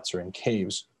in huts or in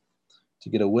caves to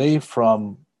get away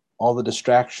from all the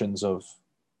distractions of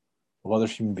other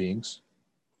human beings.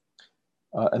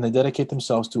 And they dedicate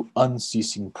themselves to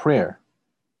unceasing prayer.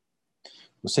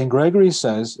 What St. Gregory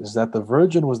says is that the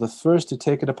Virgin was the first to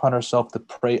take it upon herself to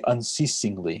pray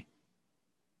unceasingly.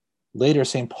 Later,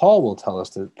 St. Paul will tell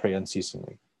us to pray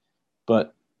unceasingly.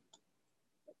 But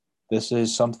this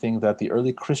is something that the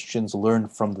early Christians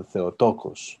learned from the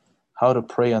Theotokos, how to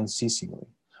pray unceasingly.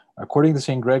 According to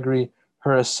St. Gregory,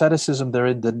 her asceticism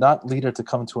therein did not lead her to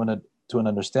come to an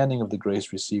understanding of the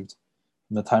grace received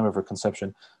in the time of her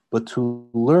conception, but to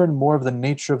learn more of the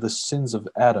nature of the sins of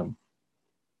Adam.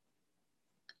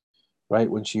 Right?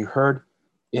 When she heard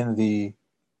in the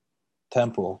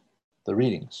temple the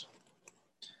readings,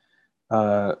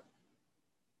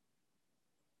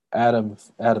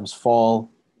 Adam's fall,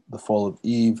 the fall of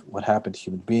Eve, what happened to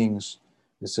human beings.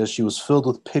 It says she was filled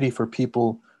with pity for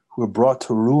people who were brought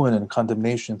to ruin and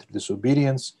condemnation through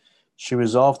disobedience. She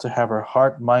resolved to have her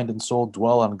heart, mind, and soul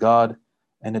dwell on God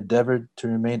and endeavored to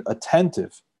remain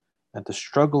attentive and to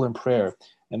struggle in prayer.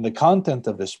 And the content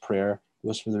of this prayer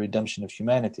was for the redemption of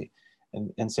humanity.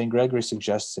 And St. Gregory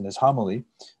suggests in his homily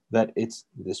that it's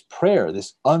this prayer,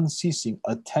 this unceasing,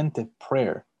 attentive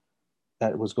prayer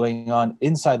that was going on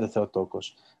inside the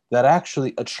Theotokos that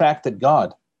actually attracted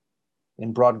God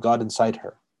and brought God inside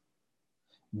her.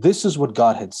 This is what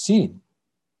God had seen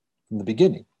from the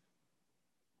beginning.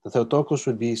 The Theotokos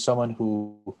would be someone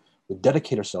who would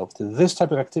dedicate herself to this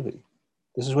type of activity.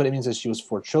 This is what it means that she was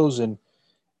forechosen.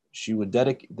 She would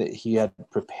dedicate, that he had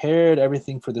prepared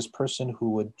everything for this person who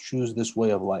would choose this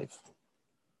way of life.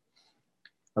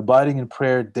 Abiding in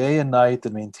prayer day and night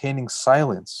and maintaining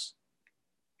silence.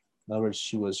 In other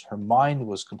words, her mind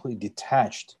was completely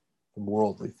detached from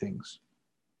worldly things.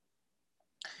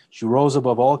 She rose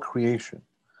above all creation.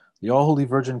 The all-holy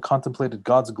Virgin contemplated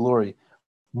God's glory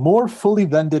more fully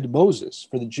than did Moses.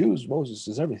 For the Jews, Moses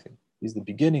is everything. He's the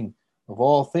beginning of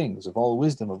all things, of all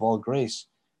wisdom, of all grace,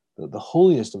 the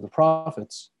holiest of the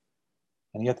prophets.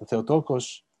 And yet the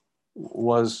Theotokos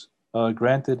was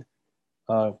granted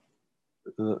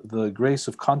the grace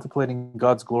of contemplating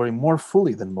God's glory more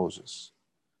fully than Moses,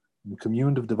 and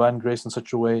communed of divine grace in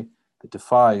such a way that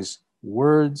defies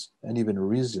words and even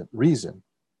reason.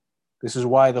 This is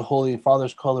why the Holy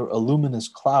Fathers call her a luminous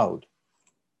cloud,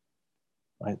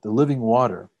 right? The living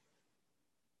water.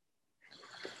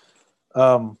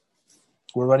 We're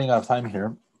running out of time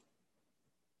here.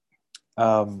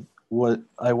 What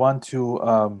I want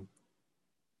to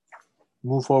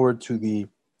move forward to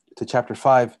chapter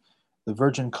 5. The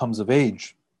Virgin comes of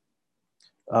age,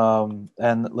 and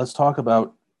let's talk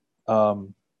about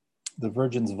the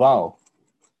Virgin's vow.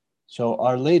 So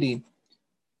Our Lady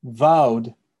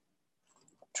vowed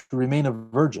to remain a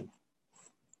virgin,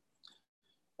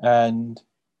 and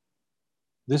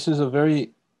this is a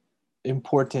very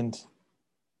important,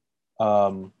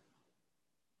 I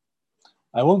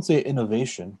won't say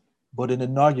innovation, but an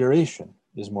inauguration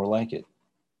is more like it.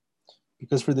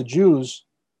 Because for the Jews,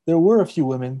 there were a few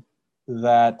women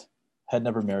that had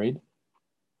never married.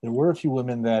 There were a few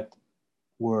women that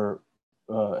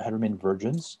had remained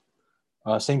virgins.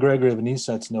 St. Gregory of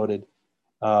Nyssa, it's noted,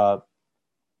 taught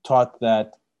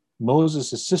that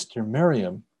Moses' sister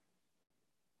Miriam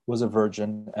was a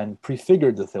virgin and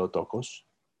prefigured the Theotokos.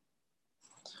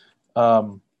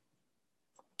 Although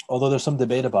there's some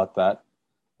debate about that.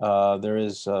 There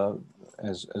is,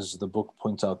 as the book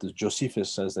points out, Josephus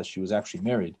says that she was actually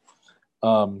married.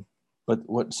 But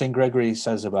what St. Gregory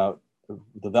says about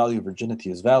the value of virginity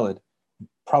is valid.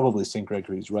 Probably St.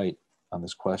 Gregory is right on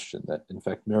this question, that in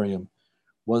fact Miriam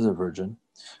was a virgin.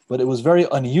 But it was very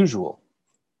unusual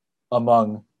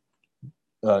among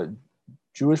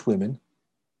Jewish women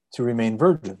to remain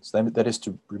virgins, that is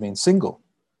to remain single,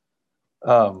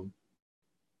 and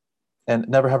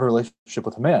never have a relationship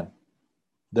with a man.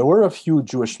 There were a few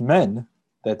Jewish men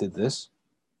that did this.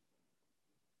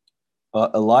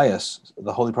 Elias,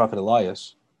 the holy prophet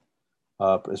Elias,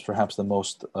 is perhaps the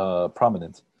most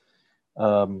prominent.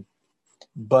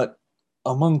 But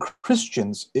among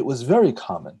Christians, it was very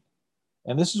common.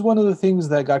 And this is one of the things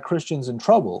that got Christians in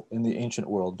trouble in the ancient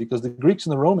world, because the Greeks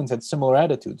and the Romans had similar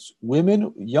attitudes.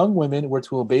 Women, young women, were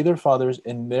to obey their fathers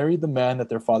and marry the man that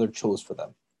their father chose for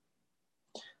them.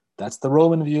 That's the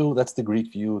Roman view, that's the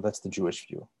Greek view, that's the Jewish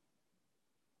view.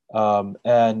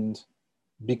 And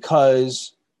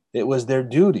because it was their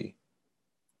duty,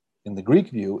 in the Greek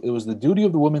view, it was the duty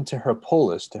of the woman to her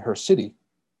polis, to her city,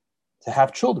 to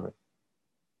have children,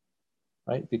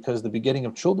 right? Because the begetting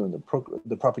of children,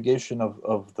 the propagation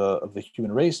of the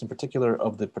human race, in particular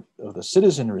of the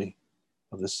citizenry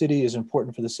of the city, is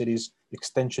important for the city's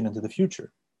extension into the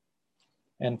future.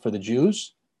 And for the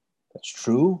Jews, that's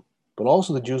true, but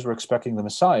also the Jews were expecting the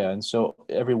Messiah, and so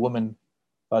every woman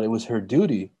thought it was her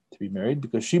duty to be married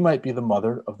because she might be the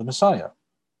mother of the Messiah.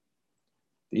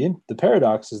 The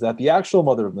paradox is that the actual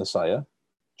mother of Messiah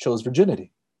chose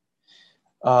virginity.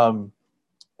 And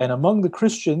among the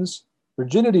Christians,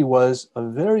 virginity was a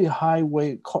very high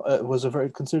way,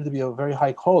 considered to be a very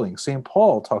high calling. St.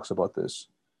 Paul talks about this,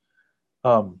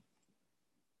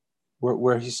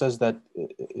 where he says that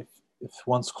if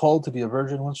one's called to be a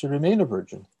virgin, one should remain a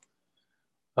virgin.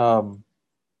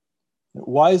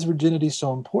 Why is virginity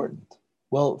so important?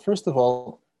 Well, first of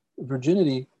all,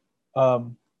 virginity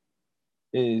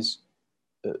is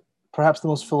perhaps the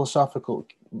most philosophical.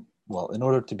 Well, in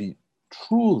order to be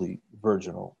truly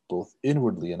virginal, both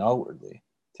inwardly and outwardly,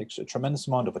 takes a tremendous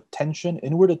amount of attention,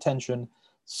 inward attention,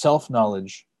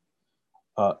 self-knowledge,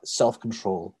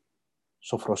 self-control,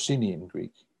 sophrosini in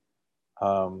Greek.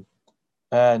 So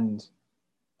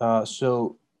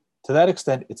to that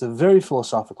extent, it's a very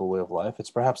philosophical way of life. It's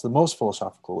perhaps the most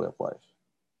philosophical way of life.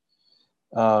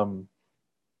 On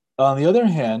the other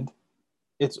hand,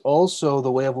 it's also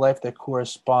the way of life that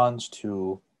corresponds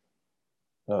to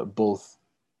both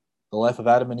the life of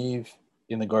Adam and Eve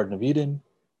in the Garden of Eden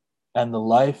and the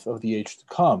life of the age to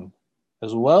come,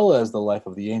 as well as the life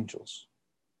of the angels.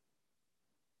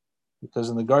 Because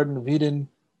in the Garden of Eden,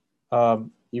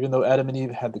 even though Adam and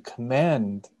Eve had the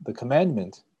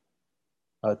commandment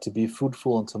to be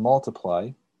fruitful and to multiply,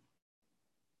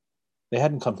 they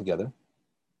hadn't come together.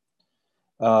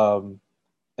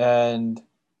 And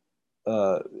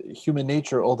human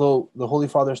nature, although the Holy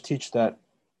Fathers teach that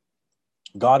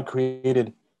God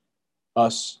created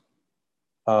us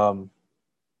in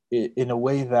a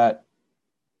way that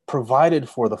provided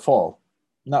for the fall,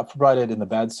 not provided in the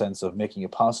bad sense of making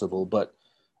it possible, but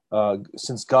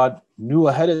since God knew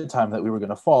ahead of time that we were going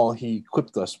to fall, he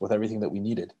equipped us with everything that we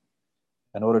needed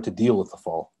in order to deal with the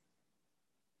fall.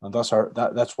 And thus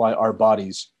that's why our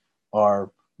bodies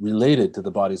are related to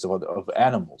the bodies of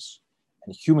animals.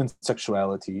 And human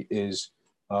sexuality is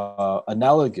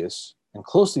analogous and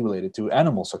closely related to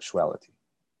animal sexuality,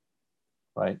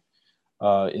 right?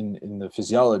 In the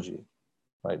physiology,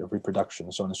 right, of reproduction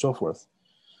and so on and so forth.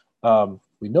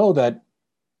 We know that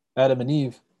Adam and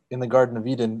Eve in the Garden of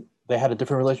Eden, they had a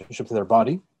different relationship to their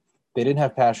body. They didn't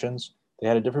have passions. They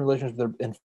had a different relationship.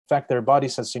 In fact, their body,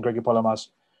 says St. Gregory Palamas,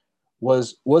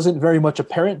 wasn't very much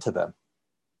apparent to them.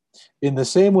 In the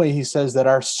same way, he says that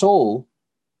our soul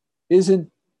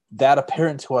isn't that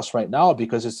apparent to us right now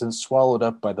because it's been swallowed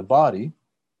up by the body.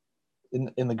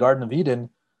 In the Garden of Eden,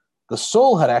 the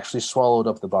soul had actually swallowed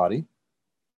up the body,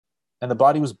 and the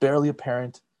body was barely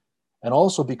apparent. And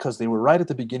also because they were right at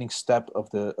the beginning step of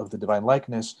the divine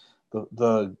likeness,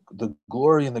 the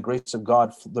glory and the grace of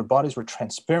God, their bodies were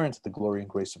transparent to the glory and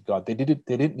grace of God. They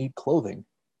didn't need clothing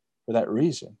for that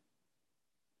reason.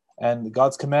 And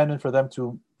God's commandment for them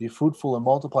to be fruitful and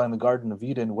multiply in the Garden of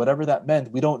Eden, whatever that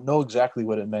meant, we don't know exactly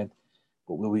what it meant.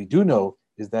 But what we do know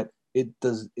is that it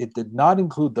did not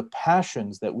include the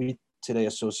passions that we today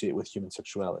associate with human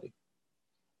sexuality,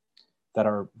 that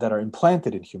are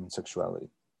implanted in human sexuality.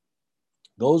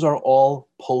 Those are all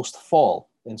post-fall.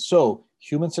 And so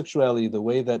human sexuality, the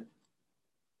way that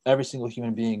every single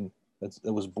human being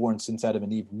that was born since Adam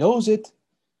and Eve knows it,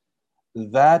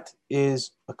 that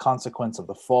is a consequence of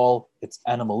the fall. It's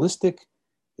animalistic.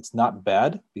 It's not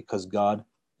bad because God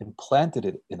implanted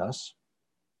it in us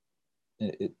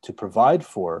to provide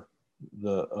for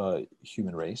the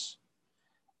human race.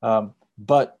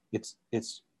 But it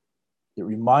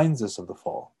reminds us of the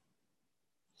fall.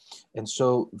 And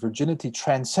so virginity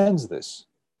transcends this.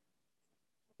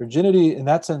 Virginity, in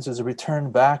that sense, is a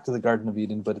return back to the Garden of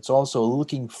Eden, but it's also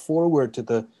looking forward to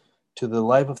the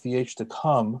life of the age to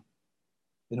come,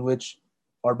 in which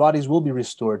our bodies will be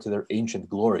restored to their ancient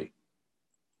glory,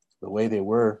 the way they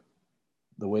were,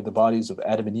 the way the bodies of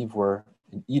Adam and Eve were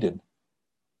in Eden.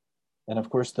 And of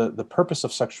course, the purpose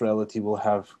of sexuality will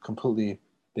have completely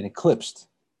been eclipsed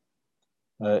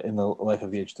in the life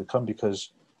of the age to come,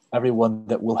 because everyone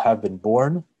that will have been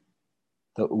born,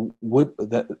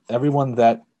 that everyone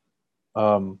that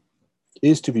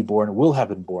is to be born will have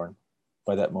been born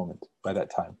by that moment, by that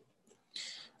time.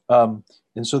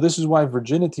 And so this is why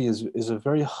virginity is a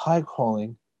very high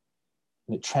calling,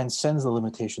 and it transcends the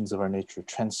limitations of our nature,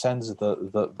 transcends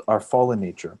our fallen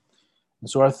nature. And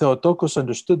so our Theotokos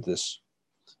understood this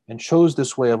and chose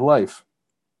this way of life.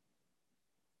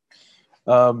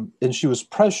 And she was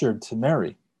pressured to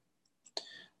marry.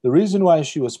 The reason why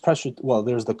she was pressured, well,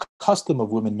 there's the custom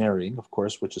of women marrying, of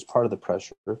course, which is part of the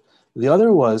pressure. The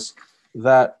other was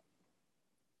that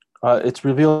it's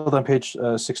revealed on page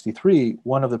 63,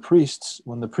 one of the priests,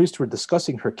 when the priests were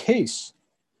discussing her case,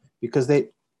 because they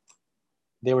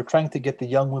were trying to get the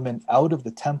young women out of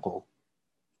the temple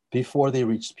before they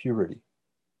reached puberty.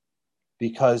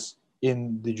 Because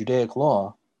in the Judaic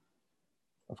law,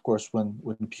 of course, when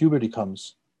puberty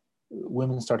comes,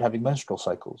 women start having menstrual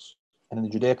cycles. And in the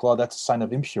Judaic law, that's a sign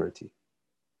of impurity.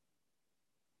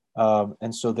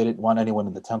 And so they didn't want anyone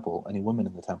in the temple, any women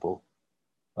in the temple,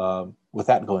 with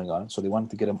that going on. So they wanted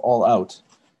to get them all out.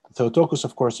 Theotokos,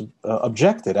 of course,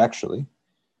 objected, actually.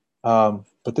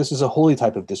 But this is a holy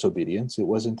type of disobedience. It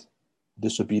wasn't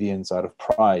disobedience out of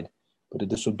pride, but a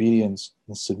disobedience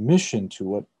in submission to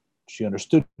what she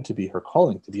understood to be her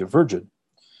calling, to be a virgin.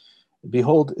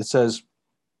 Behold, it says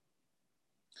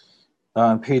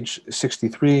on page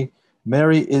 63,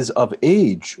 Mary is of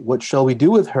age. What shall we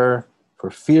do with her? For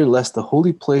fear lest the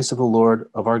holy place of the Lord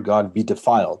of our God be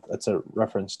defiled. That's a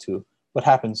reference to what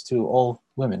happens to all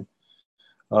women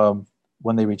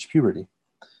when they reach puberty.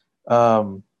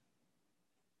 And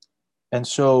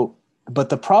so, but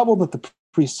the problem that the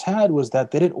priests had was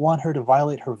that they didn't want her to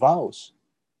violate her vows.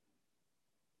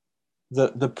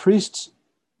 The priests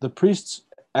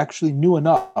actually knew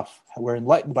enough, were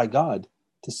enlightened by God,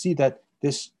 to see that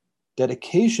this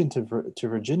dedication to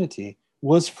virginity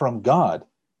was from God.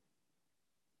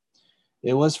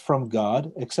 It was from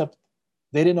God, except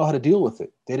they didn't know how to deal with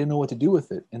it. They didn't know what to do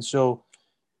with it. And so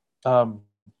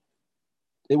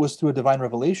it was through a divine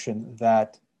revelation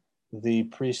that the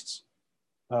priests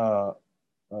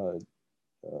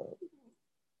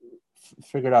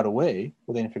figured out a way.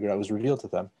 Well, they didn't figure it out. It was revealed to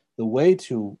them. The way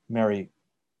to marry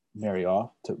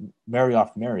off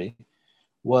Mary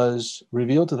was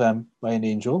revealed to them by an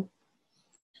angel.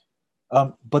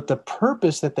 But the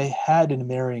purpose that they had in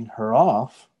marrying her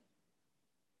off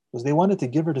was they wanted to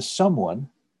give her to someone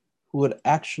who would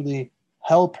actually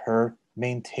help her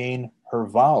maintain her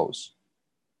vows,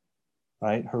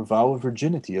 right? Her vow of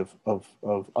virginity, of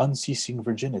unceasing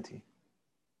virginity.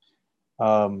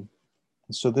 So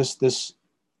this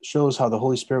shows how the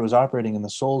Holy Spirit was operating in the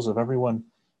souls of everyone,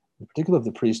 in particular of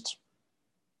the priests,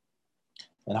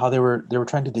 and how they were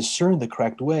trying to discern the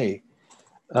correct way.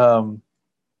 And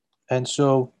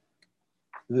so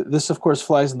this, of course,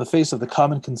 flies in the face of the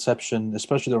common conception,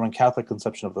 especially the Roman Catholic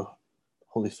conception of the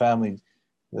Holy Family.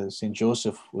 St.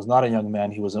 Joseph was not a young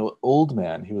man. He was an old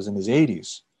man. He was in his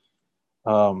 80s.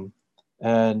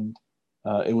 And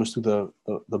it was through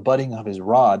the budding of his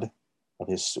rod, of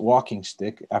his walking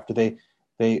stick, after they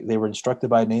were instructed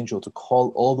by an angel to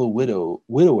call all the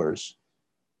widowers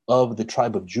of the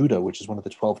tribe of Judah, which is one of the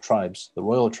 12 tribes, the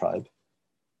royal tribe,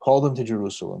 call them to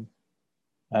Jerusalem.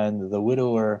 And the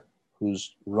widower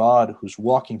whose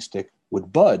walking stick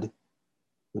would bud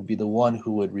would be the one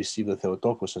who would receive the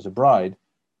Theotokos as a bride.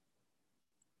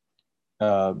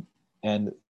 And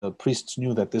the priests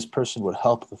knew that this person would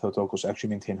help the Theotokos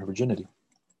actually maintain her virginity.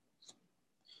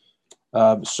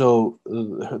 So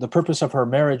the purpose of her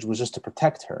marriage was just to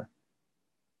protect her.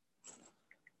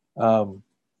 And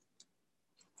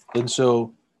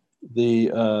so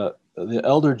the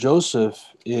elder Joseph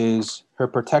is her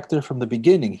protector from the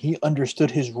beginning. He understood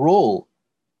his role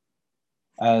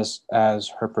as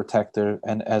her protector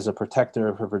and as a protector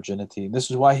of her virginity. This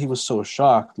is why he was so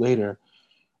shocked later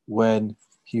when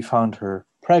he found her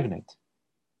pregnant.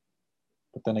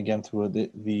 But then again, through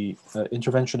the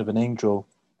intervention of an angel,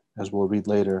 as we'll read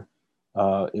later,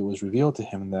 it was revealed to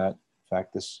him that, in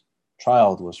fact, this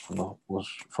child was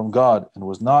from God and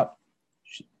was not,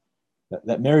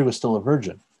 that Mary was still a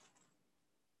virgin.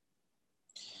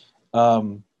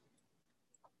 The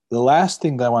last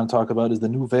thing that I want to talk about is the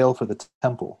new veil for the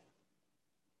temple.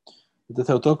 The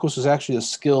Theotokos was actually a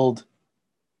skilled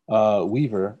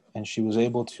weaver, and she was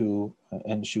able to,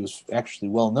 and she was actually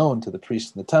well known to the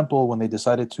priests in the temple. When they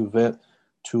decided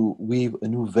to weave a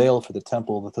new veil for the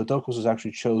temple, the Theotokos was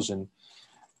actually chosen,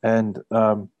 and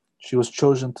she was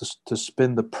chosen to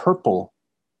spin the purple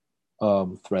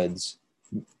threads.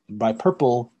 By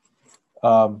purple,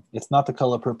 it's not the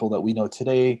color purple that we know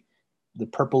today. The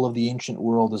purple of the ancient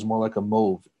world is more like a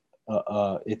mauve.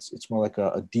 it's more like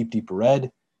a deep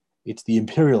red. It's the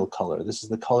imperial color. This is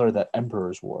the color that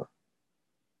emperors wore.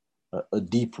 A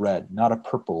deep red, not a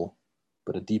purple,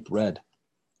 but a deep red.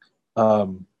 A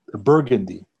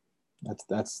burgundy.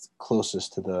 That's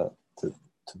closest to the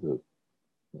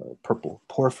purple.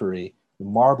 Porphyry, the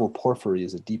marble porphyry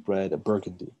is a deep red, a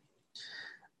burgundy.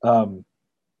 Of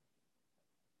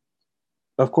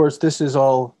course, this is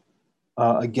all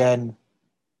again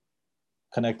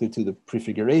connected to the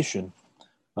prefiguration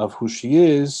of who she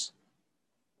is,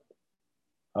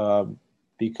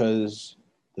 because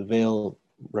the veil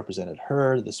represented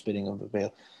her, the spitting of the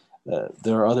veil.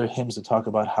 There are other hymns that talk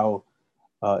about how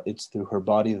it's through her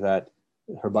body that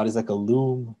her body's like a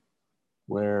loom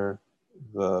where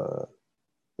the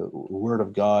word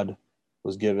of God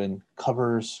was given,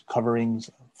 coverings,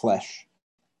 flesh,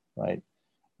 right?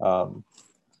 Um,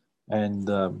 and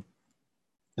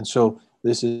so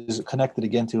this is connected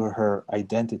again to her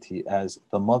identity as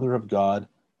the mother of God,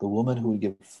 the woman who would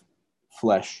give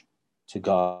flesh to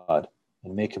God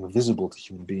and make him visible to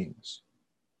human beings.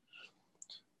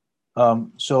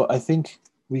 So I think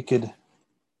I'm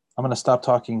going to stop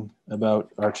talking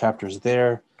about our chapters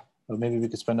there. Maybe we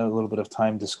could spend a little bit of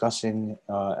time discussing,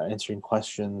 answering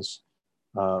questions,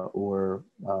 or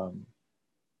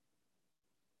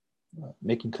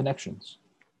making connections.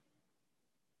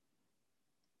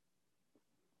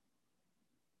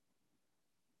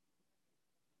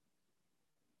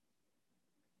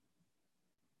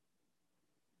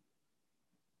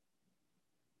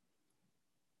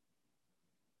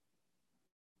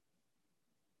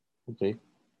 Okay.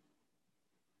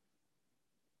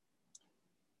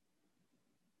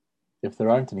 If there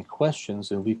aren't any questions,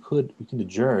 then we can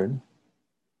adjourn.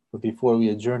 But before we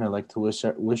adjourn, I'd like to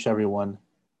wish everyone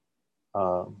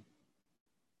a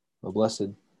blessed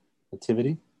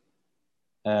nativity,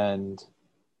 and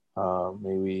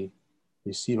may we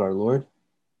receive our Lord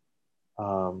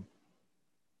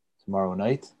tomorrow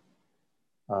night,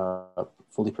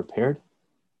 fully prepared.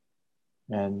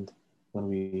 And when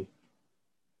we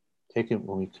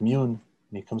when we commune,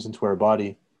 and he comes into our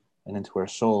body and into our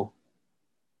soul,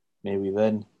 may we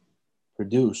then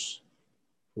produce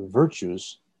the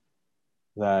virtues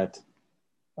that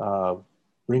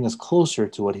bring us closer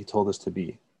to what he told us to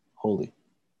be, holy.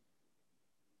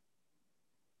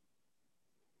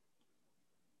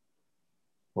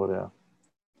 What?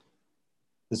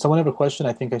 Did someone have a question?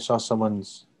 I think I saw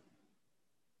someone's.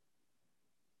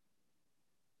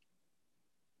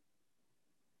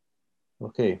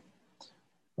 Okay.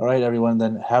 All right, everyone,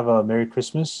 then have a Merry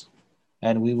Christmas,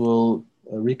 and we will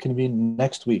reconvene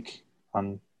next week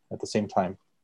at the same time.